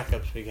the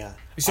backups we got.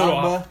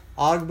 So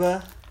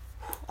Ogba.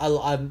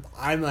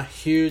 I'm a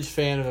huge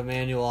fan of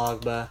Emmanuel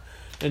Ogba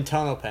and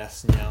Tono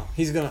Passanio.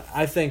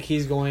 I think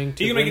he's going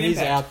to when he's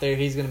out there,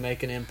 he's going to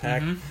make an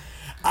impact. Mm-hmm.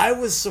 I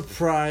was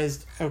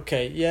surprised.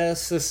 Okay,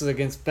 yes, this is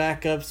against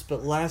backups,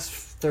 but last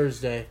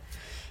Thursday,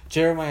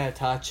 Jeremiah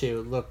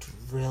Tachi looked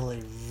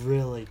really,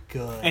 really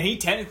good. And he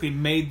technically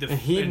made the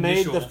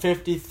made the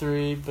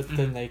 53, but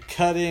then they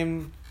cut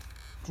him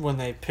when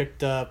they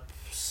picked up.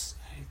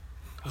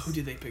 Who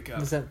did they pick up?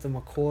 Was that the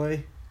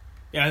McCoy?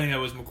 Yeah, I think that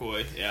was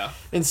McCoy, yeah.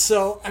 And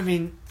so,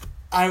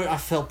 I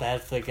felt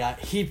bad for the guy.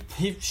 He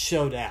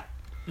showed out.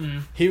 Mm-hmm.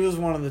 He was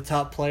one of the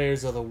top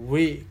players of the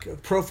week.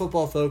 Pro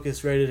Football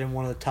Focus rated him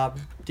one of the top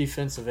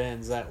defensive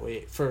ends that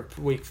week for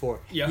week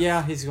 4.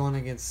 Yeah, he's going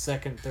against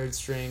second, third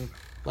string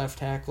left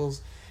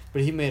tackles,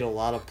 but he made a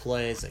lot of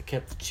plays that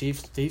kept the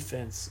Chiefs'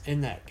 defense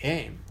in that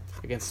game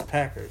against the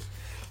Packers.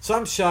 So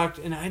I'm shocked,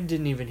 and I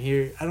didn't even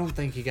hear. I don't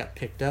think he got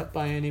picked up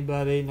by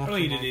anybody. Nothing I don't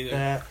think like he did either.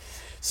 That.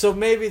 So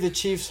maybe the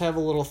Chiefs have a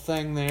little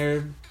thing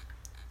there.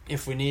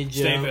 If we need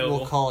you,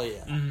 we'll call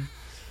you. Mm-hmm.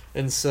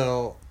 And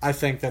so I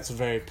think that's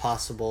very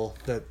possible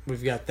that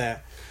we've got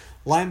that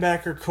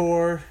linebacker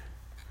core.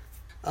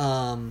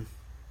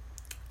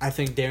 I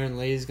think Darren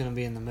Lee is going to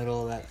be in the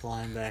middle of that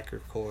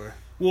linebacker core.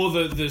 Well,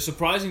 the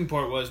surprising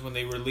part was when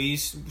they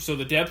released... So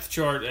the depth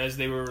chart as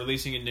they were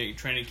releasing in the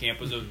training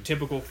camp was a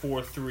typical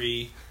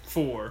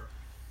 4-3-4.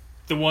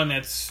 The one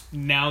that's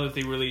now that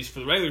they released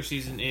for the regular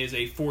season is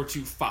a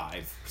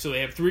 4-2-5. So they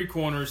have 3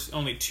 corners,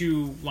 only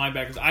 2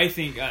 linebackers. I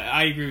think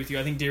I agree with you.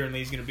 I think Darren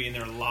Lee's going to be in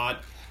there a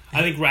lot.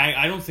 I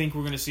don't think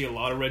we're going to see a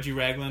lot of Reggie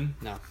Ragland.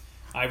 No.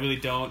 I really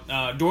don't.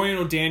 Dorian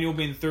O'Daniel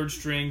being the third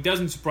string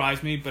doesn't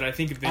surprise me, but I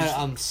think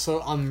eventually...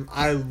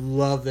 I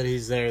love that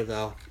he's there,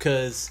 though,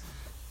 because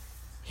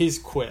he's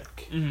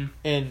quick. Mm-hmm.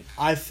 And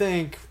I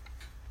think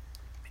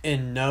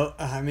him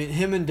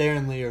and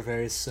Darren Lee are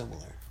very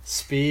similar.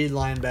 Speed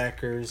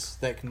linebackers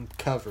that can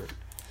cover.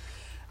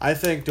 I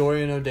think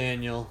Dorian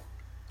O'Daniel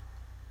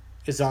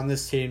is on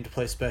this team to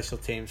play special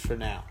teams for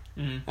now.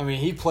 Mm-hmm.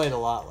 He played a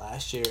lot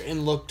last year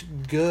and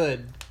looked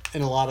good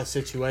in a lot of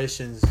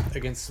situations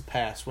against the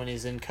pass when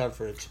he's in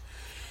coverage.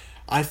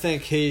 I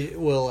think he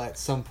will at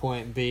some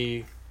point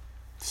be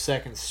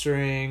second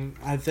string.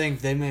 I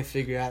think they may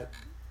figure out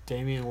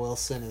Damian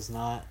Wilson is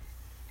not.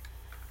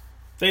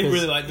 They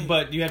really like,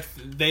 but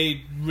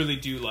they really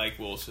do like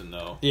Wilson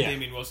though. Yeah,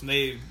 Damian Wilson.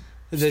 You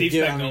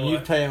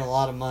pay him a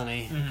lot of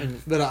money, mm-hmm.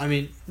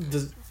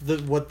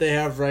 but what they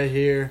have right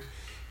here,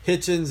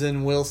 Hitchens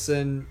and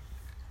Wilson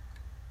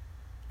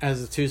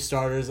as the 2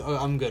 starters,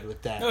 I'm good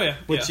with that. Oh yeah,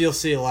 You'll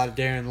see a lot of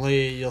Darren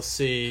Lee, you'll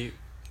see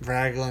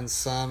Ragland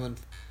some,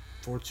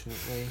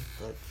 unfortunately,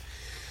 but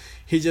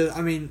he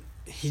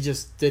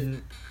just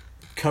didn't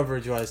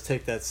coverage wise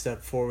take that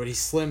step forward. He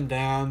slimmed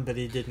down, but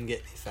he didn't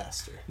get any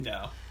faster.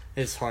 No.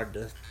 It's hard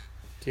to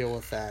deal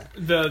with that.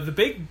 The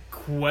big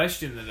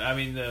question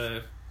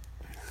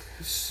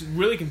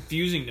really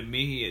confusing to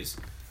me is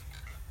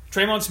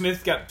Trayvon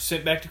Smith got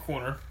sent back to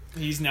corner.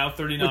 He's now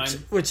 39.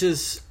 Which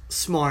is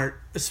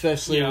smart,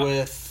 especially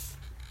with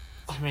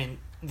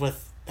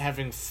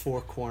having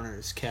 4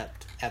 corners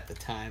kept at the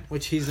time,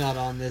 which he's not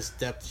on this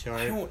depth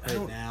chart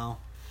now.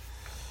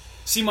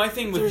 See, my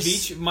thing with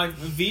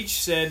Veach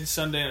said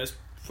Sunday on his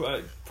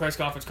press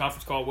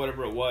conference call,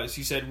 whatever it was,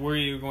 he said,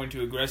 we're going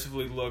to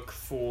aggressively look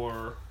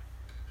for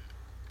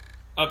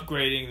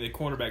upgrading the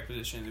cornerback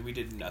position, and we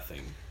did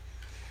nothing.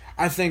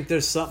 I think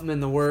there's something in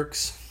the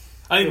works.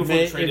 I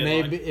think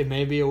it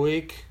may be a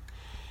week.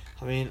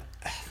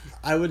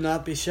 I would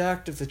not be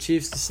shocked if the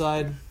Chiefs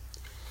decide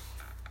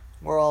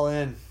we're all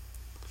in.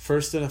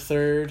 1st and a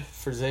 3rd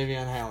for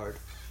Xavier Howard.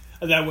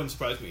 That wouldn't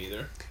surprise me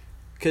either.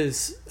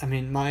 Because,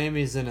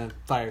 Miami's in a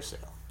fire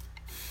sale.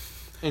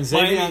 And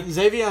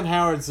Xavier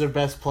Howard's their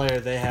best player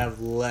they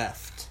have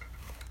left.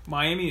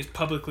 Miami is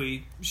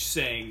publicly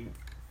saying,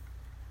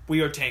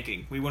 we are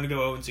tanking. We want to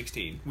go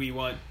 0-16. We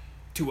want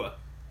Tua.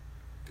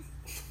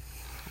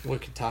 We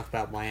can talk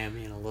about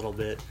Miami in a little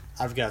bit.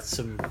 I've got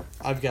some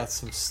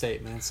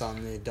statements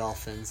on the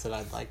Dolphins that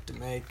I'd like to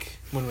make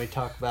when we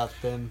talk about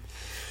them.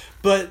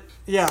 But,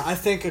 yeah, I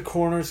think a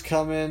corner's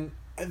coming.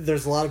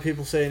 There's a lot of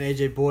people saying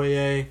A.J.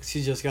 Boye, because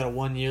he's just got a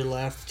 1 year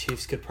left. The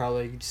Chiefs could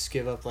probably just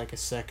give up like a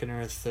 2nd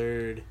or a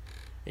 3rd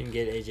and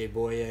get A.J.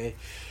 Boye.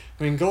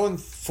 Going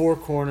 4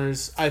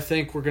 corners, I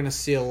think we're going to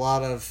see a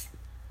lot of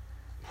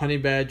Honey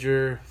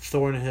Badger,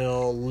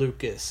 Thornhill,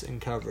 Lucas in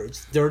coverage.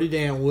 Dirty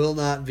Dan will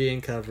not be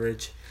in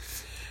coverage.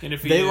 And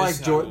if they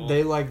like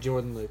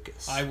Jordan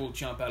Lucas. I will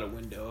jump out a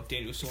window if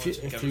Daniel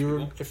Sorensen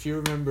if you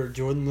remember,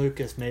 Jordan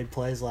Lucas made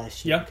plays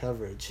last year in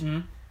coverage.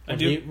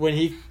 Mm-hmm. When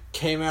he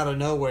came out of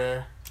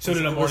nowhere. So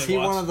did was he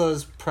one of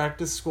those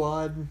practice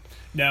squad?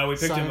 No, we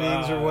picked him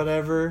or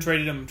whatever.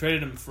 Traded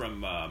him from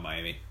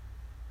Miami.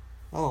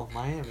 Oh,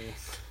 Miami.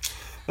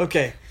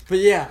 Okay,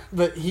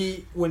 but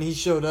when he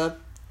showed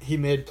up, he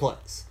made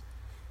plays.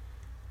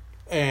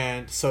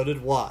 And so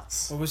did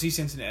Watts. Or was he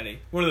Cincinnati?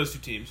 One of those two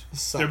teams.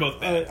 They're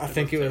both bad. I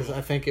think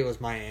it was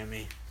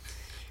Miami.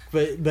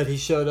 But he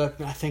showed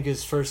up, I think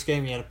his first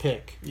game he had a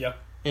pick. Yeah.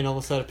 And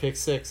almost had a pick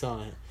 6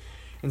 on it.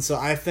 And so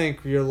I think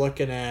you're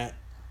looking at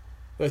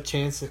a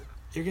chance that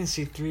you're going to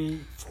see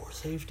 3-4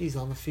 safeties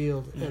on the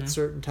field at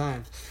certain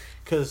times.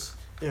 Because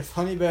if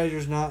Honey Badger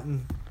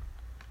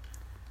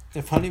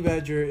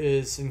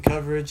is in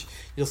coverage,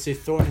 you'll see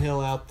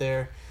Thornhill out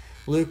there.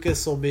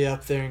 Lucas will be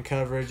up there in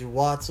coverage.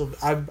 Watts will.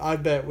 I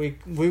bet we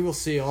will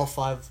see all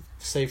 5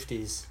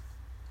 safeties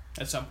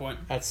at some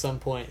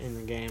point in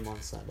the game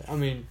on Sunday. I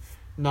mean,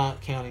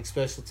 not counting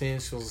special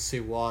teams, we'll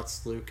see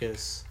Watts,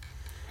 Lucas.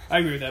 I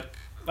agree with that.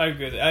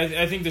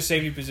 I think the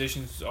safety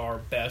positions are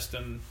best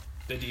in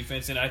the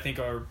defense, and I think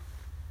our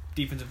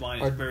defensive line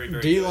is very,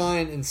 very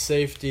D-line and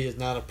safety is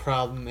not a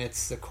problem.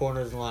 It's the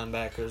corners and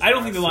linebackers. I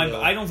don't think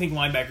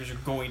linebackers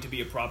are going to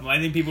be a problem. I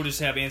think people just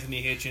have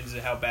Anthony Hitchens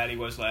and how bad he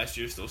was last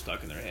year still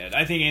stuck in their head.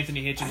 I think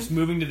Anthony Hitchens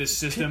moving to this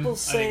system, I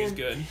think is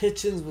good.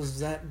 Hitchens was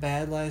that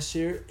bad last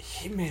year.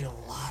 He made a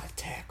lot of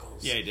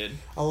tackles. Yeah, he did.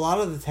 A lot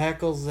of the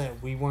tackles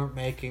that we weren't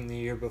making the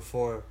year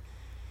before.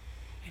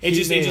 It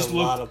just looked,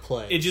 lot of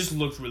plays. It just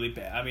looked really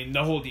bad. I mean,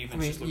 the whole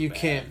defense just looked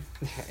bad.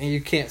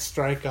 You can't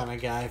strike on a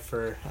guy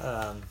for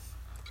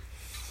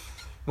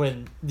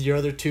when your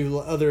other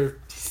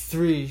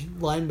 3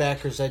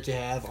 linebackers that you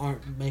have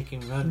aren't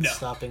making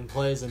run-stopping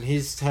plays, and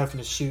he's having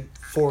to shoot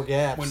 4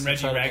 gaps. When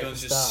Reggie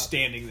Ragland's just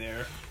standing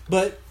there.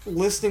 But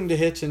listening to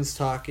Hitchens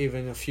talk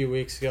even a few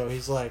weeks ago,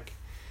 he's like,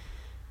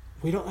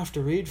 we don't have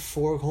to read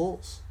 4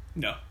 holes.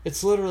 No.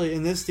 It's literally,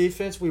 in this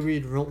defense, we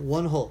read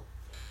 1 hole.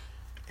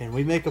 And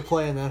we make a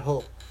play in that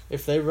hole.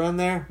 If they run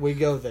there, we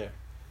go there.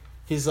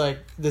 He's like,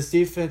 this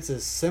defense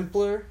is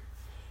simpler,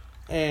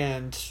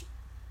 and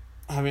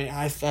I mean,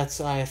 I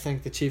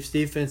think the Chiefs'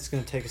 defense is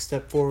going to take a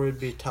step forward,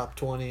 be top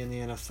 20 in the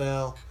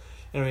NFL.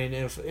 I mean,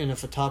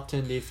 if a top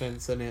 10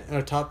 defense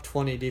or top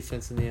 20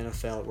 defense in the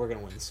NFL, we're going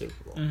to win the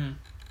Super Bowl.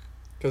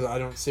 Because I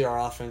don't see our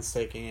offense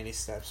taking any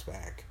steps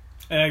back.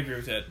 And I agree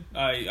with that.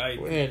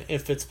 And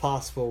if it's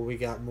possible, we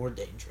got more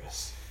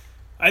dangerous.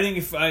 I think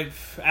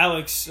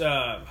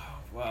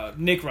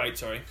Nick Wright,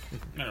 sorry.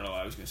 I don't know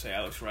why I was going to say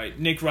Alex Wright.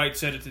 Nick Wright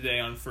said it today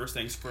on First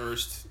Things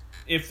First.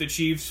 If the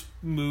Chiefs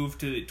move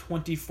to the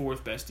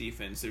 24th best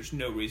defense, there's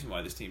no reason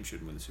why this team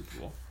shouldn't win the Super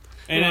Bowl.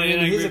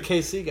 And he's a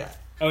KC guy.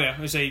 Oh, yeah.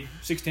 I say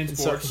 610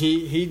 Sports. So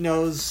he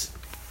knows.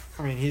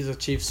 I mean, he's a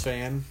Chiefs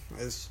fan.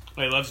 He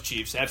loves the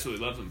Chiefs.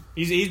 Absolutely loves them.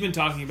 He's been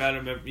talking about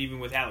him even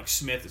with Alex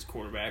Smith as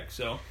quarterback.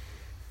 So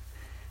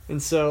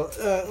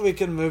we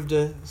can move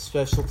to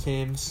special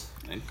teams.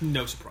 And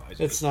no surprise.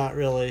 It's not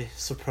really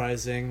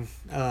surprising.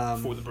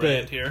 For the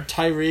brand here.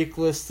 Tyreek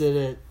listed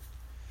at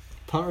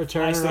punt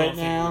returner right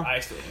now.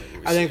 I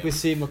think we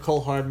see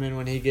McCole Hardman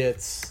when he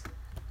gets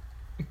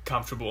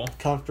comfortable,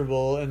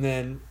 and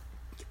then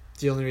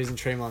the only reason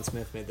Traymon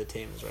Smith made the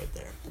team is right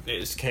there.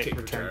 Is kick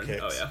return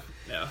kicks. Oh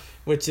yeah.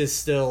 Which is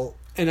still,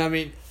 and I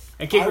mean,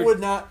 I would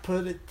not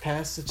put it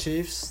past the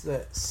Chiefs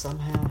that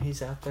somehow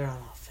he's out there on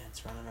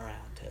offense running around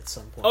at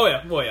some point. Oh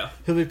yeah, well yeah.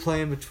 He'll be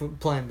playing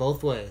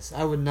both ways.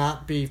 I would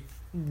not be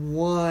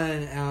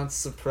 1 ounce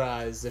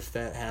surprised if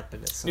that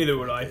happened at some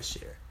point this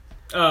year.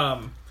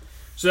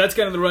 So that's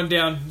kind of the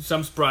rundown.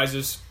 Some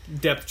surprises,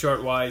 depth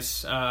chart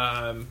wise.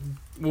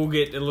 We'll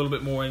get a little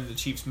bit more into the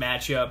Chiefs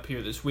matchup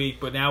here this week,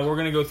 but now we're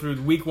going to go through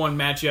the Week 1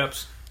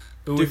 matchups.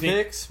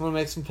 Picks? Want to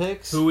make some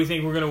picks? Who we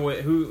think we're going to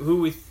win?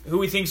 Who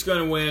we think's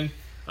going to win?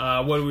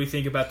 What do we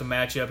think about the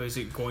matchup? Is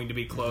it going to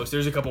be close?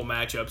 There's a couple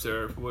matchups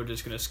that we're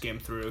just going to skim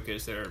through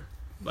because they're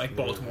like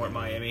Baltimore and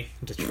Miami,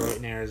 Detroit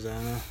and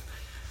Arizona.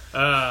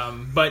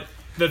 But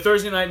the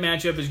Thursday night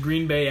matchup is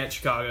Green Bay at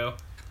Chicago.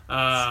 The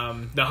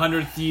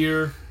 100th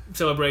year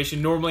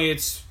celebration. Normally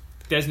it's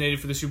designated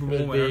for the Super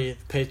Bowl winner. The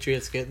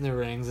Patriots getting their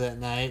rings that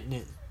night, and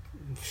it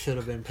should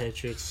have been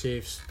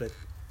Patriots-Chiefs, but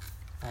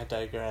I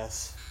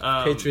digress.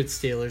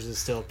 Patriots-Steelers is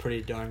still a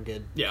pretty darn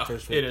good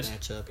first week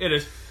matchup. It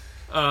is.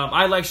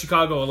 I like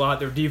Chicago a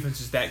lot. Their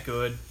defense is that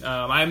good.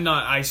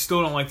 I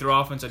still don't like their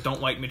offense. I don't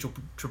like Mitchell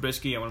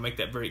Trubisky. I want to make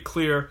that very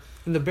clear.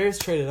 And the Bears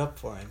traded up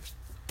for him.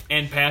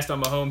 And passed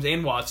on Mahomes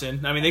and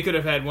Watson. I mean, they could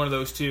have had one of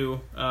those two.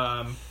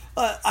 I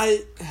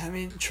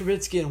mean,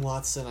 Trubisky and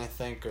Watson, I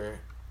think, are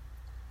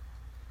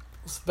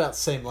about the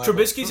same level.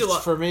 Trubisky's a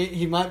lot. For me,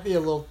 he might be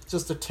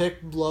just a tick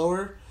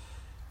lower,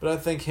 but I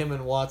think him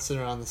and Watson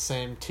are on the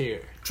same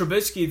tier.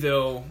 Trubisky,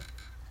 though,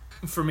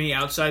 for me,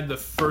 outside the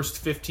first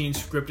 15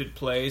 scripted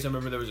plays, I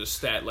remember there was a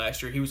stat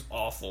last year. He was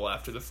awful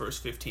after the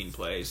first 15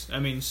 plays. I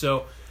mean,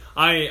 so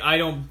I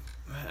don't.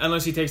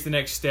 Unless he takes the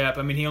next step.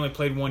 I mean, he only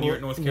played 1 year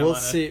at North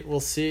Carolina. We'll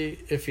see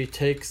if he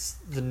takes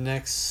the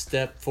next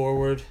step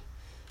forward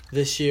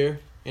this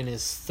year in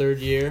his 3rd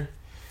year.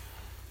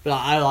 But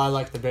I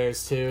like the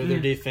Bears too.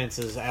 Their defense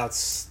is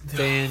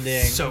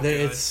outstanding. So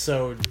good. It's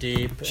so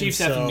deep. Chiefs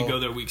having to go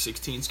there Week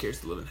 16 scares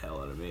the living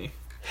hell out of me.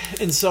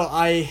 And so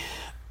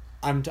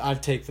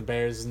I'd take the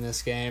Bears in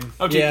this game.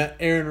 Okay. Yeah,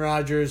 Aaron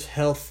Rodgers,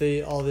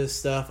 healthy, all this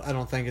stuff. I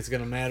don't think it's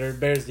going to matter.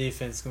 Bears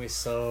defense is going to be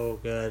so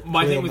good.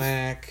 Khalil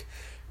Mack,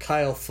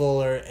 Kyle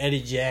Fuller,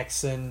 Eddie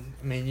Jackson.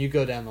 I mean, you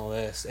go down the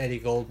list. Eddie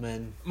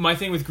Goldman. My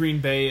thing with Green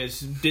Bay is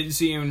didn't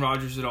see Aaron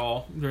Rodgers at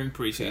all during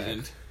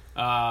preseason.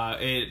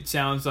 It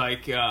sounds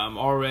like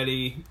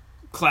already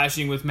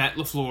clashing with Matt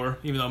LaFleur,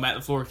 even though Matt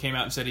LaFleur came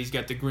out and said he's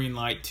got the green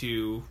light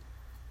to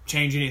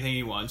change anything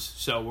he wants.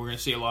 So we're going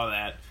to see a lot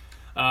of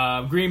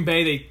that. Green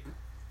Bay, they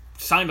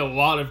signed a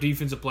lot of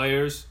defensive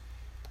players.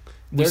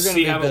 They're going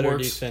to be better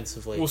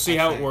defensively. We'll see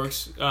how it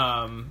works.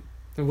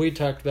 We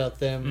talked about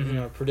them in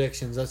our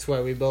predictions. That's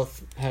why we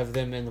both have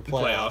them in the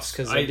playoffs,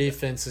 because their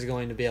defense is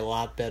going to be a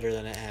lot better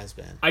than it has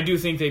been. I do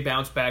think they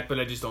bounce back, but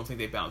I just don't think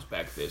they bounce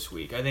back this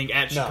week. I think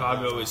at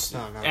Chicago is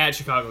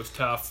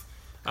tough.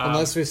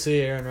 Unless we see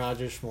Aaron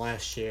Rodgers from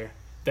last year.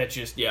 That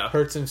just,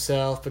 hurts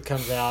himself, but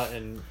comes out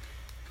and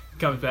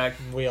comes back.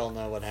 We all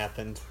know what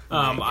happened.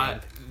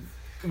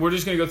 We're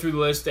just going to go through the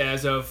list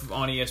as of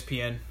on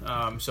ESPN.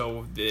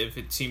 So if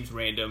it seems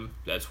random,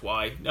 that's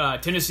why.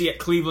 Tennessee at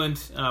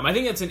Cleveland. I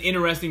think that's an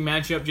interesting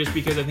matchup just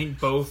because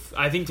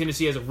I think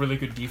Tennessee has a really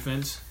good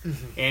defense.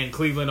 And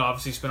Cleveland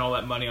obviously spent all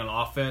that money on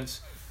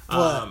offense.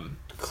 But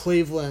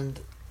Cleveland,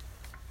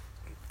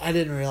 I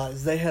didn't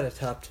realize they had a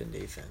top 10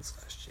 defense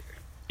last year.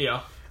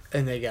 Yeah.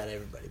 And they got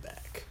everybody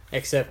back.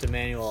 Except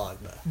Emmanuel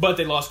Ogbah. But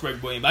they lost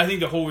Greg Williams. I think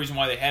the whole reason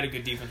why they had a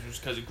good defense was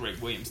because of Greg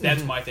Williams.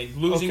 That's my thing.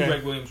 Losing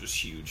Greg Williams was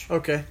huge.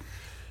 Okay.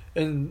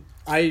 And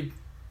I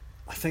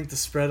think the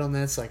spread on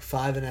that's like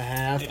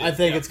 5.5. I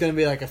think it's going to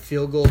be like a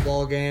field goal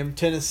ball game.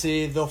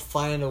 Tennessee, they'll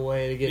find a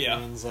way to get in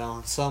the end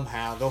zone.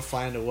 Somehow. They'll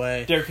find a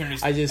way.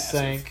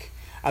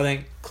 I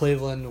think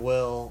Cleveland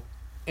will,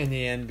 in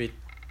the end, be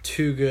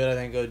too good. I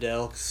think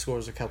Odell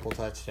scores a couple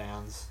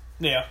touchdowns.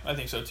 Yeah, I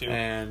think so too.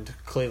 And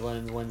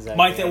Cleveland wins that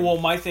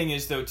game. My thing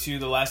is, though, too,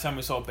 the last time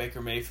we saw Baker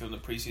Mayfield in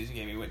the preseason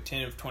game, he went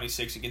 10 of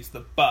 26 against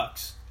the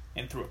Bucs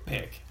and threw a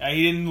pick.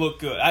 He didn't look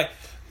good.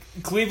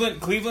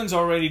 Cleveland's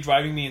already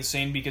driving me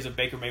insane because of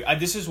Baker Mayfield.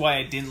 This is why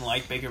I didn't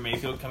like Baker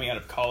Mayfield coming out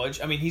of college.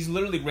 I mean, he's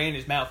literally ran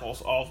his mouth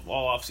all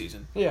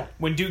offseason. Yeah.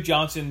 When Duke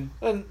Johnson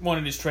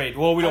wanted his trade,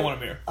 we don't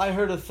want him here. I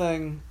heard a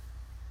thing.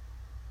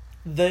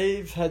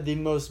 They've had the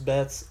most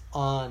bets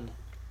on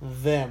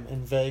them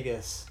in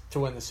Vegas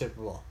to win the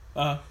Super Bowl.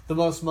 The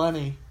most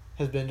money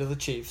has been to the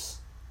Chiefs.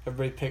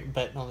 Everybody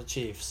betting on the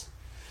Chiefs.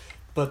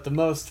 But the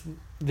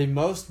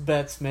most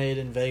bets made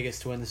in Vegas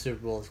to win the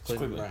Super Bowl is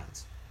Cleveland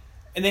Browns.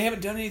 And they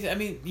haven't done anything. I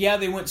mean, yeah,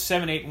 they went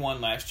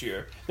 7-8-1 last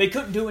year. They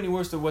couldn't do any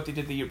worse than what they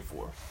did the year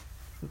before.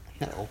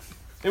 No.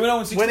 They went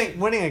 0-16.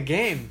 Winning a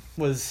game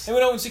was... They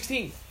went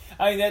 0-16.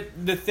 I mean,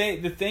 the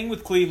thing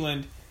with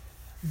Cleveland,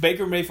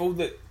 Baker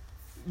Mayfield,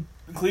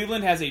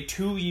 Cleveland has a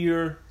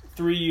 2-year,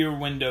 3-year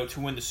window to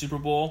win the Super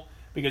Bowl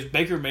because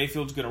Baker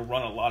Mayfield's going to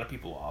run a lot of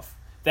people off.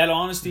 That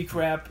honesty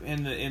crap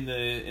in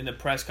the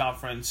press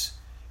conference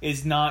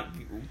is not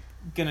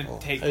going to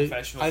take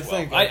professionals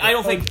well. I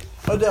don't think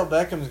Odell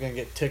Beckham's going to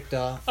get ticked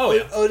off. Oh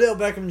yeah, Odell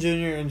Beckham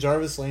Jr. and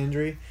Jarvis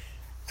Landry.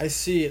 I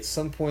see at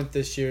some point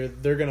this year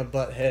they're going to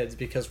butt heads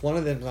because one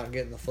of them's not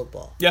getting the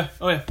football. Yeah.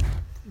 Oh yeah.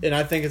 And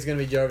I think it's going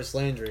to be Jarvis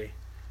Landry.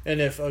 And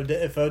if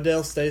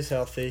Odell stays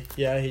healthy,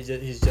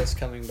 he's just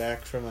coming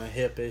back from a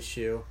hip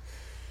issue.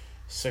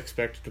 He's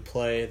expected to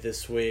play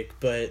this week,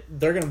 but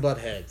they're going to butt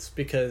heads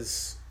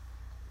because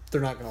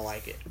they're not going to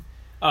like it.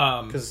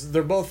 Because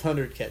they're both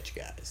 100-catch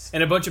guys.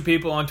 And a bunch of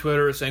people on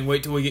Twitter are saying,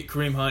 wait till we get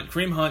Kareem Hunt.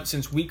 Kareem Hunt,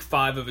 since week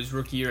 5 of his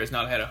rookie year, has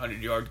not had a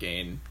 100-yard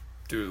gain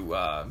through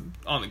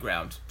on the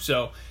ground.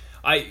 So,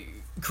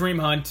 Kareem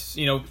Hunt,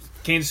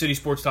 Kansas City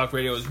Sports Talk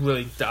Radio has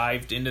really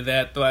dived into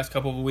that the last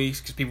couple of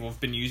weeks because people have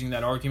been using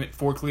that argument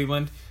for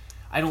Cleveland.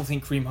 I don't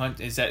think Kareem Hunt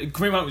is that.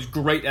 Kareem Hunt was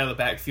great out of the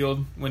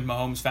backfield when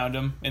Mahomes found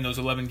him in those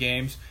 11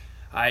 games.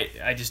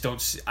 I just don't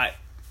see,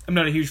 I'm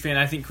not a huge fan.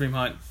 I think Kareem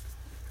Hunt,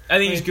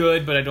 he's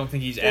good, but I don't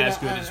think he's as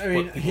good as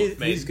what people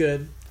made. He's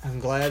good. I'm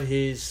glad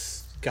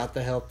he's got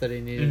the help that he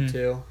needed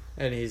to,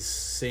 and he's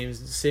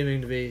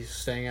seeming to be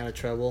staying out of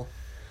trouble.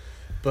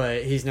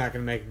 But he's not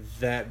going to make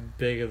that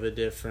big of a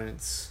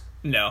difference.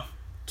 No.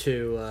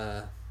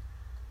 To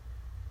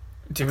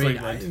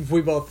Cleveland.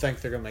 We both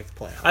think they're going to make the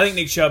playoffs. I think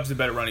Nick Chubb's the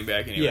better running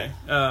back anyway.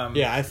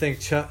 Yeah, I think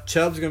Chubb's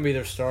going to be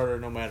their starter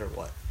no matter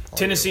what.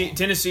 Tennessee,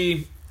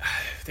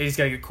 they just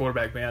got to get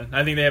quarterback, man.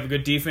 I think they have a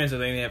good defense. I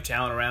think they have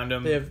talent around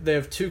them. They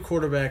have two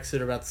quarterbacks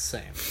that are about the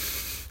same.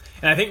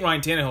 And I think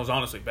Ryan Tannehill is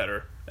honestly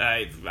better.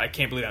 I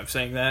can't believe I'm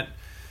saying that.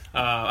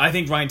 I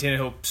think Ryan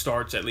Tannehill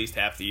starts at least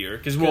half the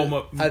year.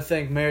 I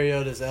think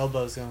Mariota's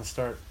elbow is going to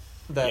start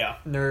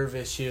that nerve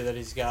issue that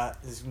he's got.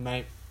 His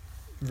might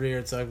rear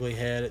its ugly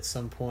head at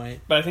some point.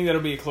 But I think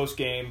that'll be a close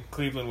game.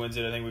 Cleveland wins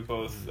it. I think we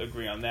both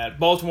agree on that.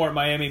 Baltimore at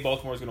Miami.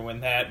 Baltimore's going to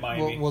win that.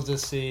 Miami. We'll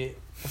just see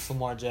if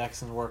Lamar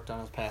Jackson worked on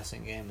his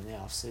passing game in the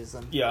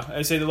offseason. Yeah,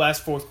 I'd say the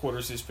last fourth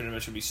quarters is pretty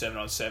much going to be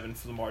 7-on-7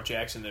 for Lamar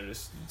Jackson there to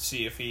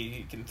see if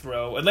he can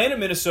throw. Atlanta,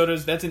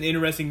 Minnesota's, that's an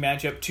interesting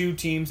matchup. Two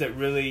teams that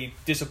really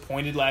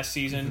disappointed last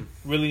season.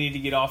 Really need to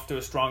get off to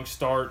a strong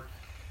start.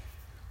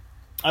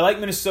 I like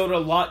Minnesota a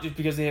lot just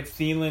because they have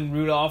Thielen,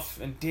 Rudolph,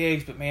 and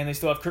Diggs, but man, they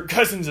still have Kirk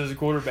Cousins as a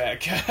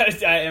quarterback.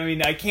 I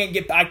mean, I can't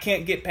get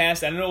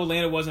past that. I know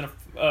Atlanta wasn't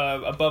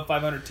a above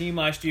 500 team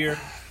last year.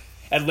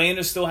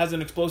 Atlanta still has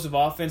an explosive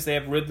offense. They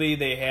have Ridley,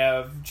 they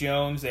have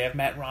Jones, they have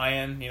Matt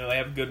Ryan. They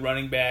have good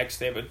running backs.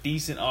 They have a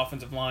decent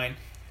offensive line.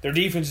 Their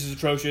defense is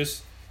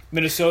atrocious.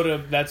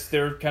 Minnesota, that's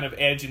their kind of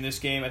edge in this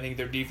game. I think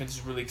their defense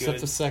is really good.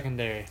 Except the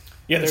secondary.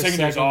 Yeah, their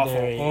secondary is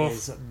awful.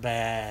 Is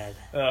bad.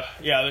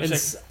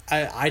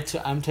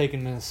 I'm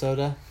taking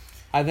Minnesota.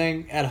 I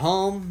think at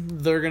home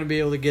they're going to be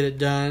able to get it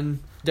done.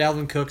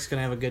 Dalvin Cook's going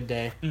to have a good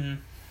day. Mm-hmm.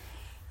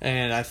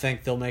 And I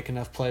think they'll make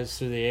enough plays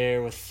through the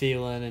air with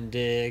Thielen and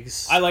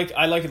Diggs. I like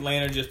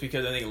Atlanta just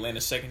because I think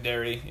Atlanta's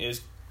secondary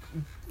is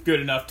good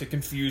enough to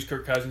confuse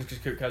Kirk Cousins because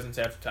Kirk Cousins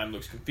half the time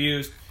looks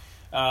confused.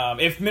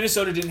 If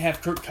Minnesota didn't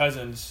have Kirk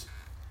Cousins,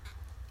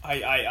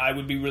 I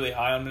would be really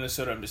high on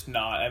Minnesota. I'm just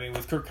not. I mean,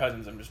 with Kirk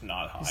Cousins, I'm just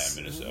not high on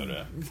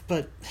Minnesota.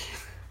 But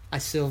I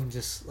still am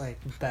just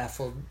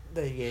baffled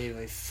they gave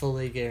a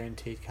fully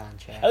guaranteed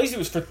contract. At least it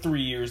was for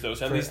 3 years, though.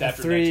 So at least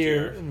after 3 next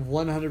year,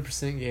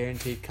 100%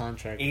 guaranteed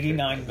contract.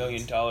 $89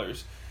 million.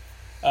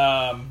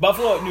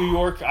 Buffalo at New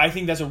York. I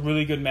think that's a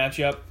really good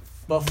matchup.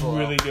 Buffalo,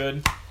 really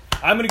good.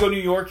 I'm gonna go New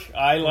York.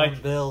 I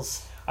like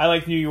Bills. I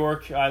like New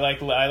York. I like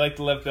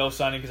the Lev Bell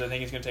signing because I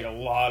think he's going to take a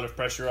lot of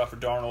pressure off of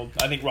Darnold.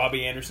 I think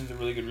Robbie Anderson's a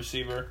really good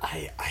receiver.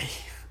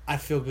 I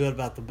feel good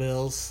about the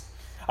Bills.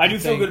 I do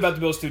feel good about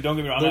the Bills too. Don't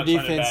get me wrong. Their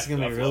defense is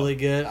going to be really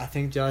good. I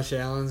think Josh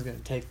Allen's going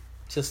to take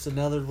just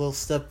another little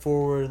step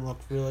forward and look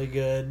really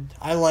good.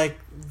 I like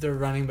their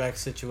running back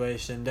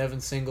situation.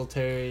 Devin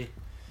Singletary,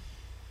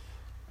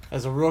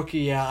 as a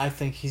rookie, I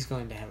think he's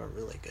going to have a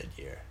really good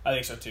year. I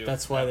think so too.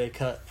 That's why they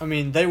cut. I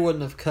mean, they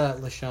wouldn't have cut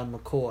LaShawn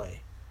McCoy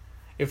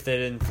if they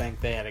didn't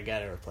think they had a guy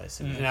to replace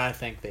him. And I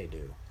think they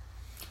do.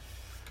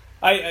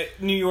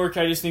 New York,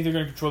 I just think they're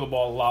going to control the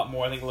ball a lot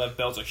more. I think Lev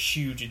Bell's a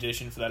huge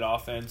addition for that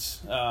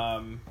offense.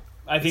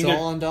 I think it's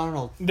all on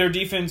Darnold. Their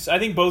defense, I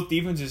think both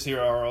defenses here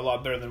are a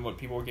lot better than what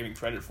people are giving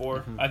credit for.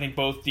 Mm-hmm. I think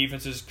both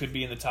defenses could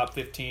be in the top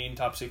 15,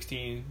 top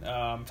 16,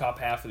 top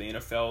half of the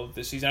NFL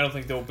this season. I don't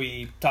think they'll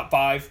be top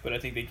 5, but I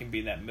think they can be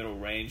in that middle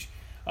range.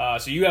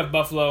 So you have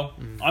Buffalo.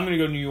 Mm-hmm. I'm going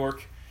to go New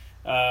York.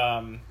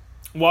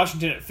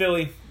 Washington at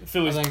Philly.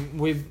 Philly's... I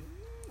think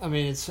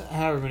it's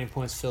however many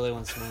points Philly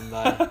wants to win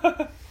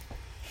by.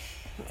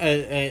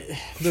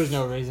 There's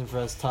no reason for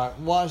us to talk.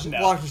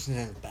 Washington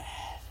is bad.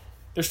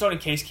 They're starting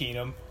Case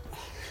Keenum.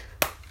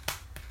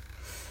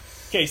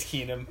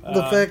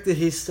 The fact that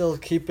he's still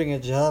keeping a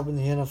job in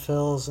the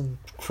NFL is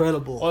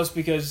incredible. Well, it's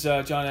because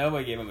John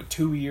Elway gave him a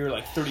 2-year,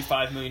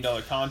 $35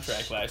 million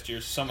contract last year,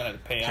 so someone had to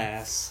pay him.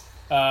 Pass.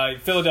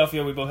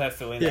 Philadelphia, we both have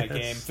Philly in that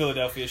game.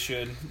 Philadelphia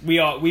should.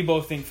 We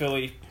both think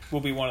Philly will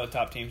be one of the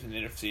top teams in the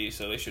NFC,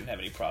 so they shouldn't have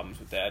any problems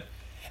with that.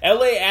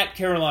 LA at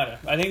Carolina.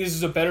 I think this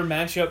is a better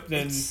matchup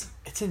than...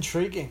 It's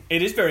intriguing.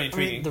 It is very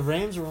intriguing. I mean, the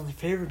Rams are only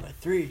favored by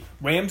 3.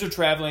 Rams are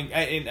traveling.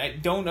 I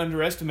don't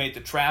underestimate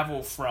the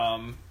travel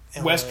from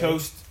LA. West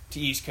Coast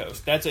to East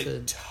Coast. That's a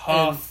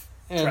tough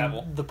travel.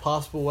 And the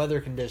possible weather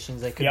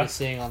conditions they could be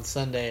seeing on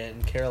Sunday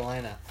in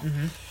Carolina.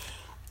 Mm-hmm.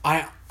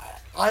 I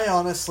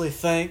honestly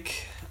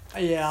think...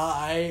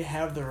 I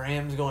have the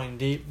Rams going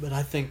deep, but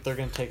I think they're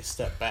going to take a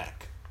step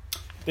back.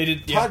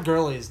 Todd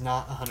Gurley is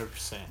not 100%.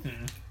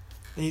 Mm-hmm.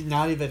 He's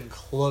not even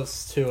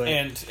close to it.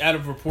 And out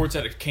of reports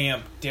out of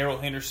camp, Darrell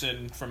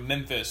Henderson from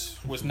Memphis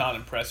was not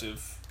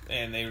impressive,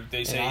 and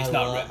they say he's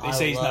not ready. They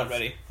say he's not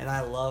ready. And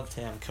I loved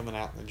him coming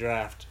out in the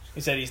draft.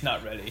 They said he's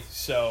not ready.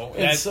 So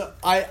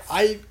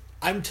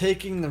I'm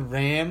taking the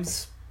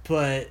Rams,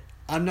 but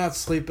I'm not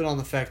sleeping on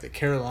the fact that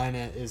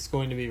Carolina is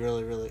going to be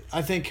really, really...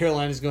 I think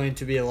Carolina is going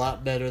to be a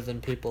lot better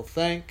than people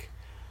think.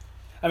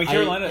 I mean,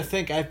 Carolina... I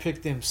think I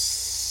picked them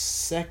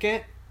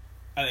second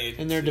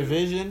in their too.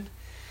 division.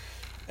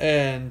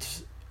 And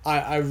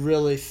I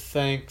really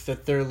think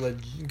that they're going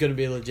to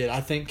be legit.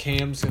 I think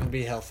Cam's going to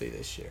be healthy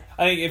this year.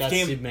 I think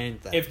that's the main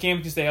thing. If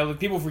Cam can stay healthy,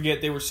 people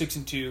forget they were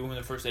 6-2 in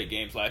the first 8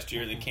 games last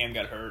year. Then Cam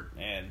got hurt,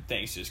 and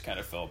things just kind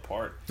of fell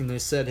apart. And they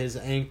said his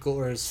ankle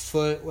or his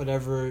foot,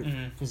 whatever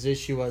his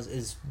issue was,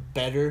 is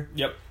better.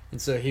 Yep.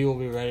 And so he will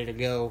be ready to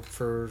go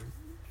for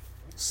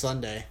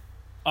Sunday.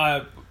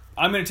 I'm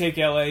going to take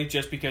LA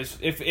just because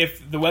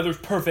if the weather's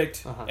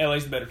perfect,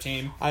 LA's the better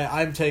team.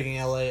 I'm taking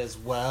LA as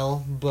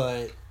well,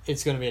 but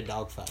it's going to be a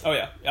dogfight. Oh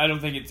yeah, I don't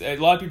think it's a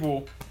lot of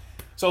people.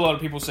 So a lot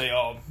of people say,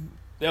 "Oh,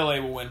 LA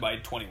will win by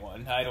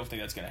 21." I don't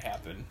think that's going to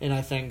happen. And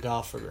I think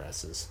Goff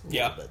regresses a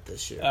little bit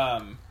this year.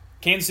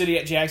 Kansas City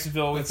at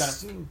Jacksonville.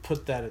 Let's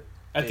put that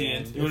at the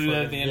end. You want to do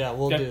that at the end? Yeah,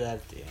 we'll do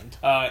that at the end.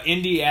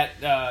 Indy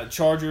at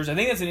Chargers. I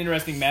think that's an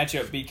interesting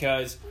matchup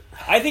because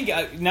I think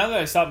now that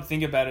I stop and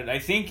think about it, I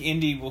think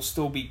Indy will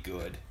still be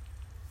good.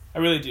 I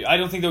really do. I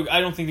don't think they're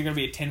going to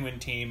be a 10-win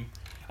team.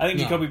 I think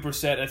Jacoby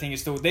Brissett, I think,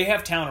 is still... They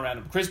have talent around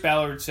him. Chris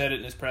Ballard said it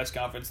in his press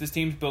conference. This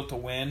team's built to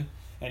win,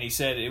 and he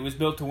said it was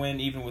built to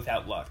win even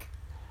without luck.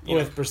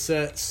 With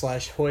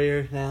Brissett /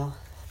 Hoyer now.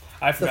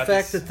 I forgot the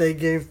fact that they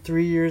gave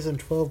 3 years and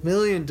 $12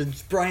 million to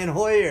Brian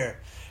Hoyer.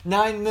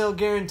 $9 million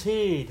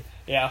guaranteed.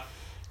 Yeah.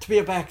 to be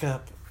a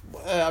backup.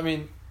 I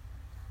mean,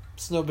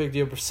 it's no big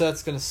deal.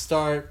 Brissett's going to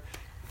start.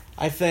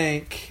 I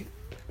think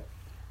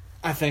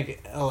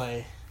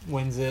LA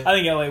wins it. I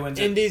think LA wins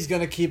it. Indy's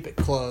going to keep it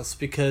close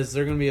because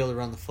they're going to be able to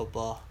run the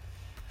football.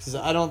 Because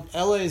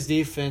LA's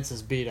defense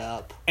is beat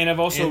up. And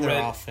I've also and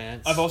their read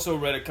offense. I've also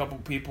read a couple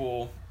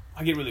people.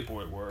 I get really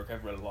bored at work.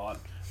 I've read a lot.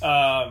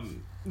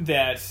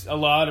 That a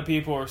lot of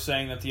people are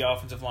saying that the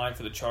offensive line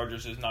for the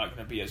Chargers is not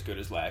going to be as good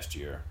as last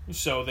year.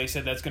 So they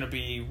said that's going to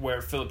be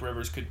where Phillip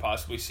Rivers could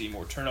possibly see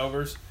more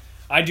turnovers.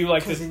 I do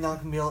like because he's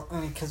not going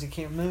to be because he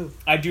can't move.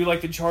 I do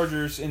like the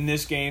Chargers in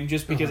this game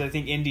just because I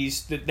think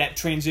Indy's that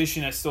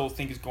transition I still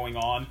think is going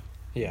on.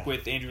 Yeah.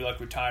 With Andrew Luck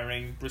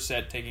retiring,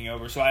 Brissett taking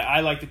over, so I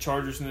like the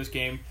Chargers in this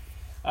game.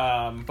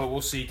 But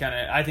we'll see.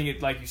 I think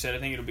it, like you said, I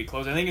think it'll be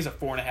close. I think it's a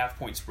 4.5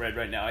 point spread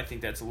right now. I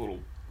think that's a little.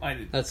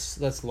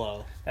 That's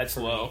low. That's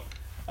low.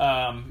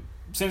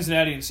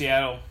 Cincinnati and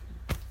Seattle.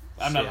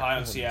 I'm not high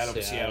on Seattle,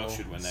 but Seattle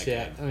should win that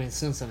game. I mean,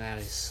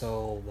 Cincinnati's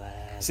so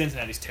bad.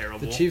 Cincinnati's terrible.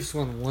 The Chiefs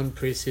won one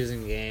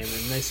preseason game,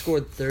 and they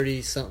scored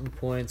 30-something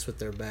points with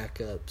their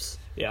backups.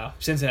 Yeah,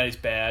 Cincinnati's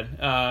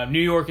bad. New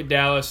York at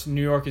Dallas.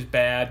 New York is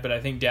bad, but I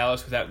think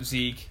Dallas without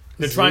Zeke.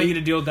 They're trying to get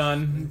a deal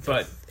done,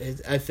 but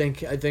I think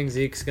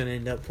Zeke's going to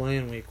end up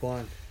playing week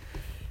 1.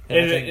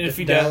 And if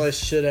he Dallas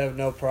should have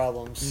no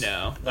problems.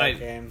 No,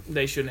 game.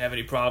 They shouldn't have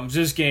any problems.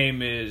 This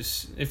game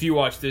is, if you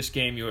watch this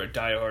game, you're a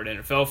diehard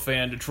NFL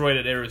fan. Detroit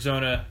at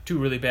Arizona, 2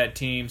 really bad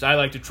teams. I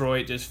like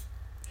Detroit. Just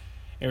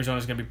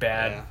Arizona's going to be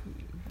bad.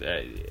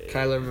 Yeah.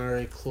 Kyler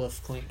Murray,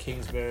 Cliff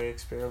Kingsbury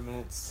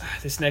experiments.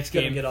 This next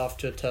game going to get off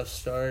to a tough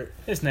start.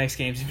 This next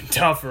game's even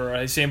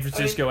tougher. San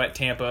Francisco at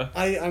Tampa.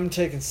 I'm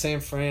taking San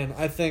Fran.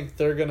 I think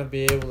they're going to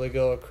be able to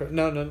go.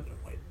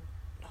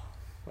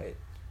 Wait.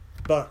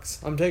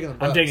 Bucks. I'm taking the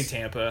Bucks. I'm taking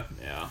Tampa.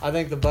 Yeah. I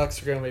think the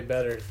Bucks are going to be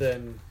better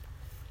than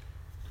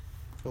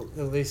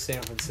at least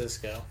San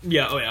Francisco.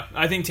 Yeah. Oh yeah.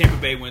 I think Tampa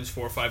Bay wins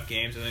 4 or 5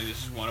 games. I think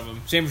this is one of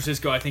them. San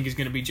Francisco, I think, is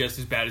going to be just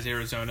as bad as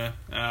Arizona.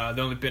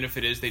 The only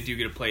benefit is they do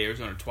get to play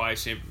Arizona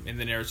twice, and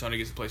then Arizona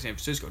gets to play San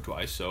Francisco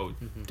twice. So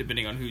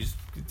depending on who's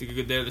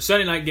good there, the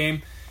Sunday night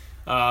game,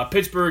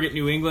 Pittsburgh at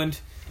New England.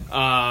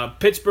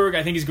 Pittsburgh,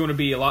 I think, is going to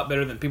be a lot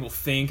better than people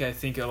think. I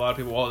think a lot of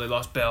people, they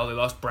lost Bell, they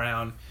lost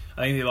Brown.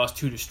 I think they lost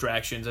 2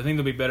 distractions. I think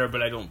they'll be better,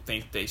 but I don't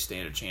think they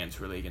stand a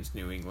chance really against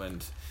New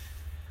England.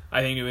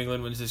 I think New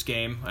England wins this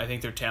game. I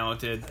think they're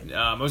talented.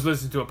 I was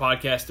listening to a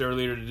podcast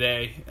earlier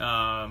today.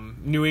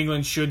 New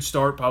England should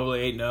start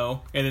probably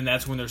 8-0, and then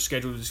that's when their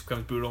schedule just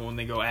becomes brutal when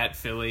they go at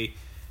Philly,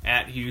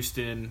 at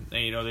Houston.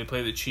 And, they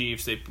play the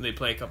Chiefs. They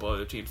play a couple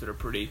other teams that are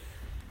pretty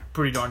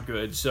darn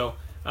good. So,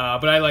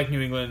 but I like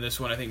New England in this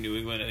one. I think New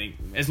England.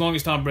 As long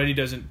as Tom Brady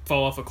doesn't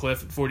fall off a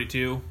cliff at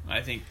 42, I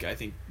think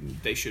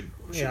they should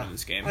win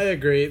this game. I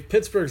agree.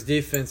 Pittsburgh's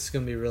defense is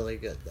going to be really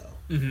good though.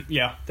 Mm-hmm,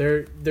 yeah,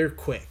 they're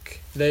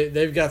quick.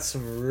 They've got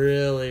some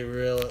really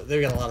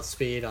they've got a lot of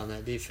speed on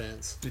that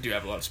defense. They do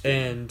have a lot of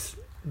speed.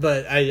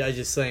 But I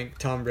just think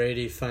Tom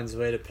Brady finds a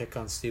way to pick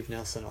on Steve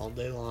Nelson all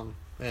day long,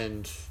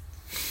 and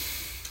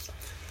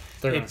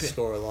they're going to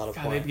score a lot of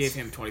points. They gave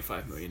him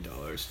 $25 million.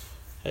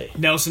 Hey,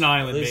 Nelson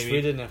Island, at least baby.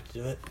 We didn't have to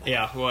do it.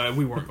 Yeah, well,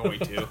 we weren't going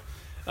to.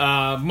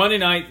 Monday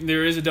night,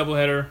 there is a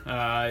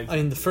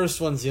doubleheader. The first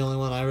one's the only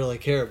one I really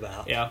care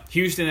about. Yeah,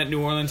 Houston at New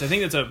Orleans. I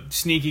think that's a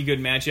sneaky good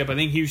matchup. I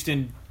think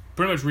Houston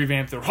pretty much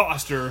revamped the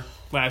roster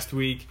last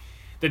week.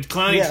 The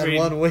Clowney trade,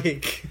 1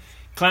 week.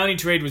 Clowney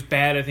trade was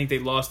bad. I think they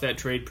lost that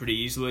trade pretty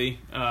easily.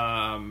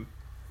 The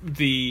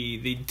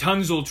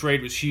Tunzel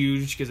trade was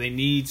huge because they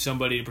need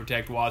somebody to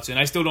protect Watson.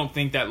 I still don't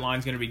think that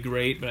line's going to be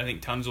great, but I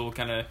think Tunzel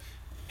kind of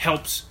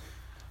helps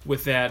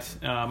with that.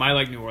 I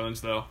like New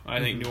Orleans, though. I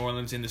think New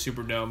Orleans in the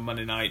Superdome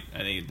Monday night, I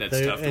think that's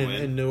tough to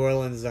win. And New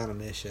Orleans is on a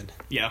mission.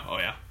 Yeah, oh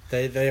yeah.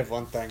 They have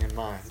one thing in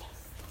mind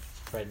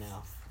right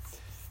now.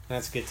 And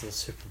that's get to the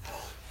Super Bowl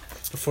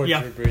before Drew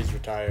Brees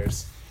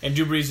retires. And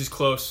Drew Brees is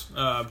close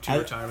to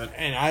retirement.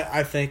 And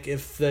I think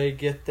if they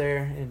get there,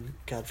 and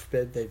God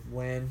forbid they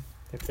win,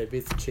 if they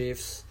beat the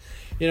Chiefs,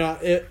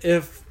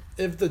 if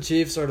the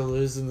Chiefs are to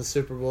lose in the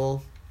Super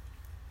Bowl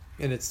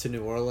and it's to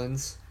New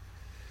Orleans,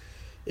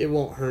 it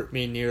won't hurt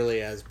me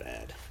nearly as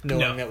bad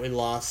knowing that we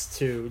lost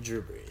to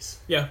Drew Brees.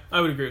 Yeah,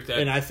 I would agree with that.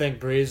 And I think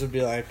Brees would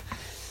be like,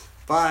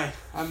 bye,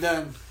 I'm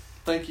done.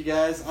 Thank you,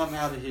 guys. I'm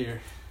out of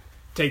here.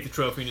 Take the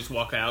trophy and just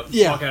walk out.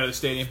 Yeah. Walk out of the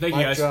stadium. Thank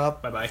you, guys.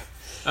 Bye-bye.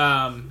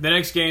 The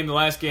next game, the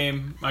last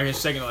game, I guess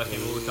second to last game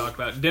we'll talk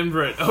about.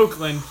 Denver at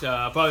Oakland.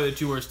 Probably the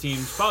 2 worst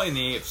teams. Probably in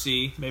the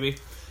AFC, maybe.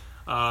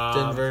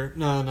 Denver.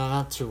 No,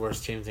 not 2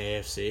 worst teams in the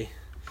AFC.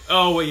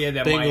 Oh, well, yeah,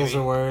 that Bengals Miami.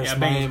 are worse. Yeah,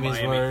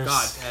 Miami's worse.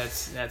 God,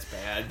 that's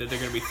bad. That they're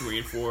going to be 3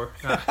 and 4.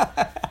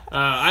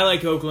 I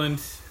like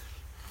Oakland.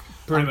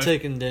 I'm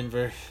taking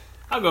Denver.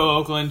 I'll go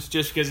Oakland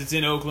just because it's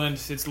in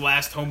Oakland. It's the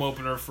last home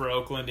opener for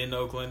Oakland in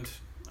Oakland.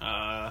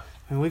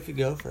 We could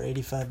go for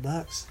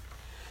 $85.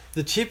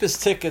 The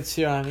cheapest tickets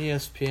here on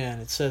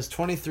ESPN, it says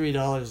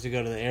 $23 to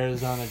go to the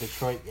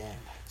Arizona-Detroit game.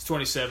 It's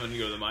 $27 to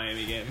go to the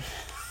Miami game.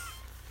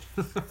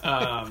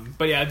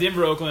 But yeah,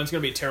 Denver-Oakland, it's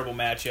going to be a terrible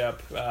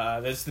matchup.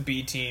 That's the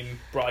B team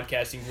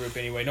broadcasting group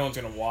anyway. No one's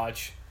going to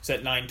watch. It's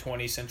at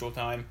 9:20 Central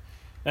Time.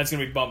 That's going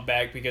to be bumped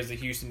back because the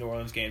Houston-New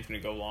Orleans game is going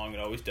to go long. It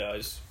always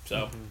does.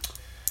 So,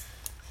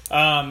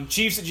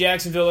 Chiefs at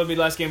Jacksonville, that'll be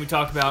the last game we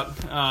talked about.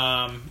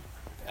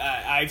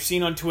 I've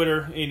seen on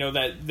Twitter,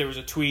 that there was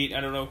a tweet.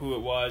 I don't know who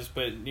it was,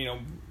 but,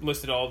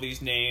 listed all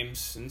these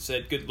names and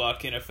said, good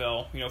luck,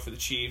 NFL, for the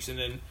Chiefs. And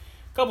then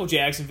a couple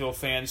Jacksonville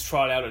fans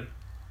trot out a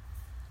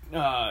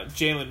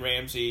Jalen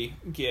Ramsey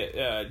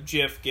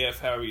GIF,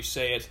 however you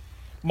say it.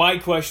 My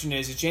question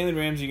is Jalen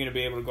Ramsey going to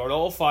be able to guard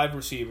all 5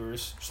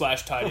 receivers /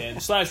 tight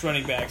ends /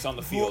 running backs on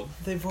the field? Well,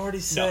 they've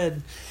already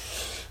said.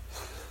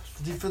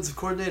 The defensive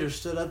coordinator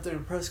stood up there in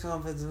a press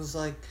conference and was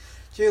like,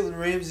 Jalen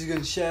Ramsey's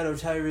going to shadow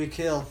Tyreek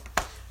Hill.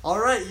 All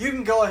right, you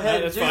can go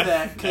ahead and do fine.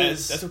 that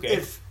because that's okay.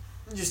 if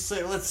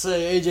let's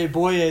say A.J.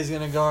 Boye is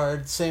going to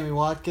guard Sammy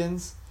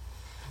Watkins,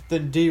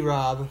 then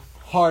D-Rob,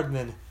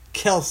 Hardman,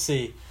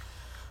 Kelsey,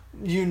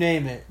 you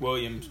name it.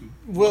 Williams,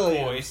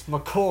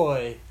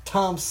 McCoy,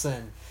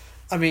 Thompson.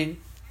 I mean,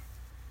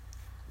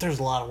 there's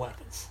a lot of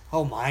weapons.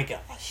 Oh my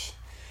gosh.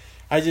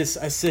 I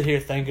sit here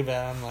thinking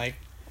about it, I'm like,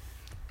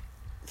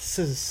 this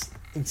is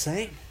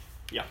insane.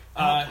 Yeah.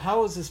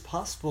 How is this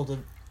possible to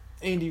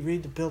Andy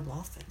Reid to build an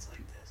offense like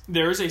this?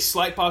 There is a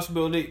slight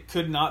possibility it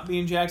could not be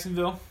in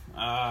Jacksonville.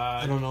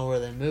 I don't know where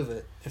they move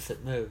it, if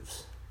it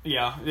moves.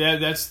 Yeah,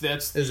 that's.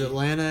 Is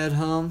Atlanta at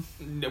home?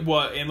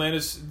 Well,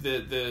 Atlanta's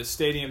the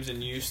stadium's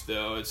in use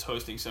though. It's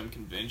hosting some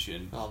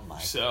convention. Oh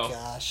my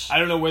gosh! I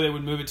don't know where they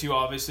would move it to,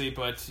 obviously,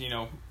 but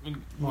with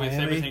Miami?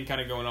 everything kind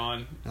of going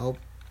on, nope.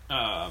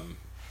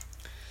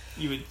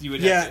 You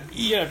would have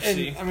to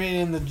see. I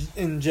mean,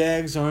 and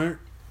Jags aren't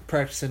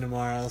practicing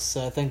tomorrow,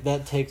 so I think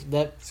that's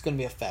going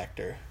to be a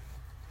factor.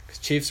 Because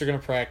Chiefs are going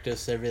to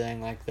practice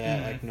everything like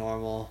that, like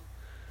normal.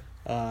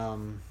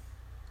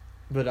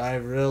 But I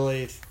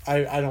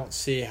don't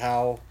see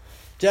how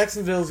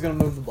Jacksonville is going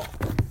to move the ball.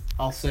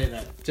 I'll say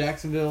that.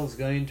 Jacksonville is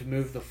going to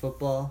move the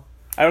football.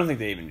 I don't think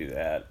they even do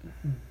that.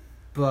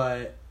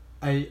 But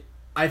I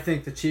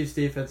think the Chiefs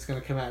defense is going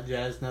to come out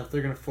jazzed enough.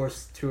 They're going to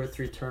force 2 or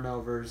 3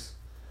 turnovers.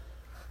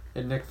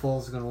 And Nick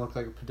Foles is going to look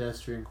like a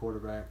pedestrian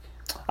quarterback.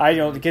 I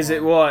don't think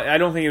it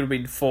would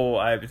be full.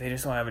 They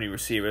just don't have any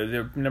receiver.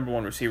 Their number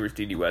 1 receiver is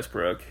D.D.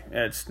 Westbrook.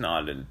 It's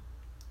not an...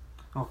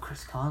 Oh,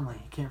 Chris Conley.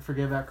 You can't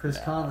forget about Chris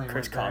Conley.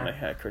 Chris Conley.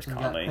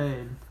 Got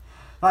paid.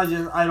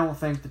 I don't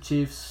think the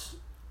Chiefs...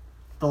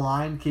 The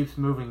line keeps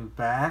moving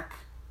back.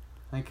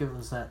 I think it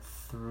was at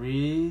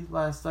 3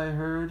 last I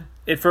heard.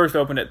 It first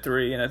opened at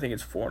 3, and I think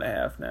it's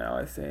 4.5 now,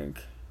 I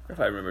think. If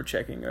I remember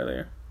checking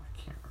earlier.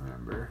 I can't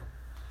remember.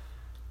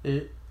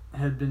 It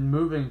had been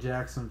moving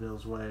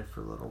Jacksonville's way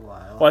for a little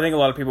while. Well, I think a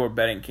lot of people are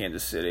betting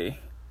Kansas City.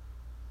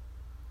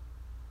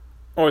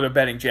 Or they're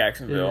betting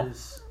Jacksonville.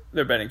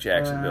 They're betting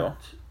Jacksonville.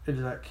 It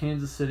is at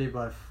Kansas City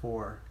by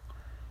 4.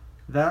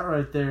 That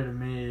right there to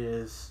me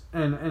is...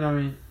 And I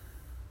mean...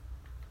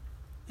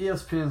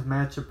 ESPN's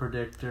matchup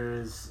predictor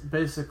is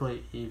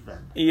basically even.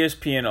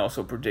 ESPN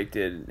also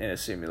predicted in a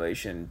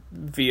simulation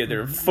via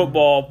their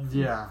football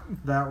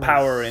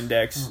power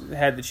index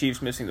had the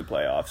Chiefs missing the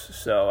playoffs.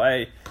 So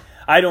I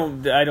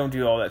don't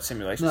do all that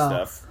simulation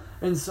stuff.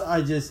 And so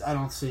I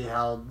don't see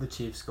how the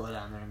Chiefs go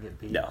down there and get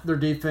beat. No. Their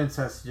defense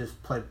has to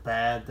just play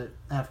bad. They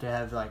have to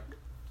have like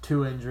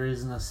 2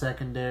 injuries in the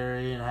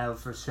secondary and have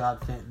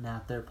Rashad Fenton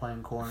out there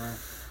playing corner,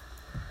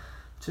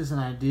 which isn't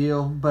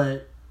ideal,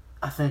 but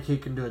I think he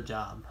can do a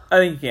job. I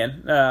think he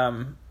can.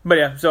 But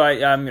yeah, so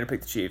I'm going to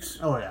pick the Chiefs.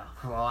 Oh, yeah.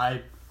 Well,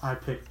 I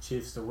picked the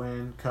Chiefs to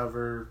win,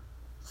 cover,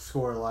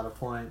 score a lot of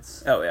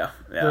points. Oh, yeah.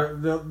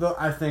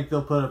 I think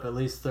they'll put up at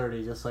least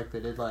 30, just like they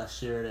did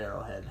last year at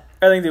Arrowhead.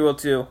 I think they will,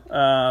 too.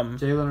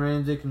 Jalen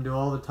Ramsey can do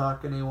all the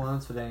talking he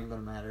wants, but it ain't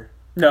going to matter.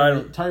 No, I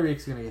don't.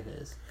 Tyreek's going to get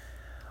his.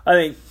 I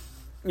think,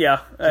 yeah.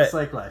 Just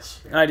like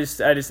last year. I just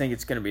think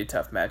it's going to be a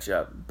tough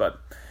matchup.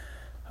 But,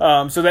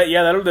 so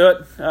that'll do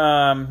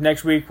it.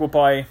 Next week, we'll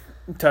probably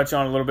touch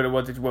on a little bit of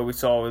what we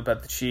saw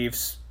about the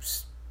Chiefs.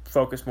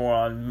 Focus more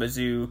on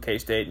Mizzou,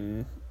 K-State,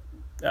 and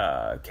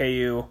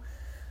KU.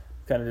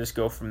 Kind of just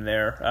go from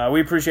there.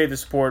 We appreciate the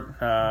support.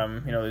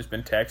 There's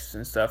been texts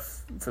and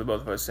stuff for the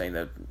both of us saying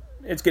that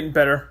it's getting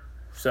better.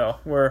 So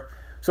we're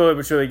slowly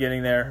but surely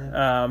getting there.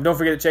 Don't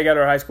forget to check out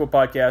our high school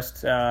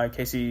podcast,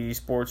 KC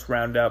Sports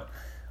Roundup,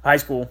 High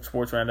School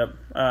Sports Roundup.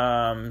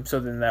 So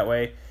then that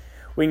way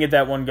we can get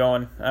that one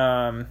going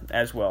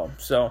as well.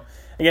 So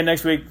again,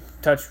 next week,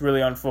 touch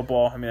really on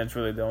football. I mean, that's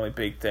really the only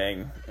big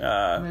thing.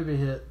 Maybe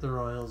hit the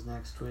Royals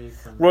next week.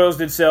 Royals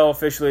did sell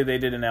officially. They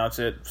did announce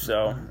it.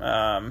 So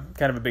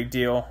kind of a big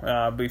deal.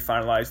 Be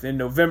finalized in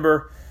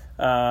November.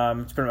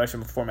 It's pretty much a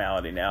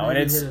formality now.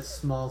 Maybe and it's hit a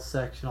small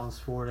section on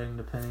Sporting,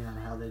 depending on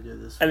how they do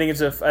this. I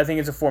think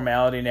it's a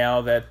formality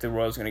now that the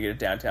Royals going to get a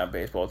downtown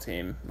baseball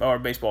team or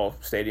baseball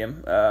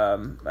stadium.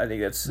 I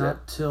think that's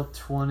not till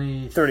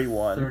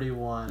 2031.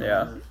 31.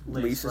 Yeah,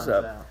 lease is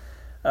up.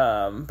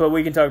 But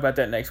we can talk about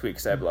that next week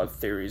because I have a lot of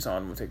theories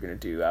on what they're going to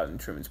do out in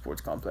Truman Sports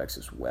Complex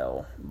as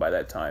well by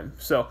that time.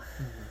 So,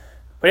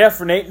 but yeah,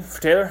 for Nate and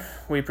for Taylor,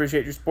 we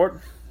appreciate your support.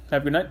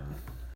 Have a good night.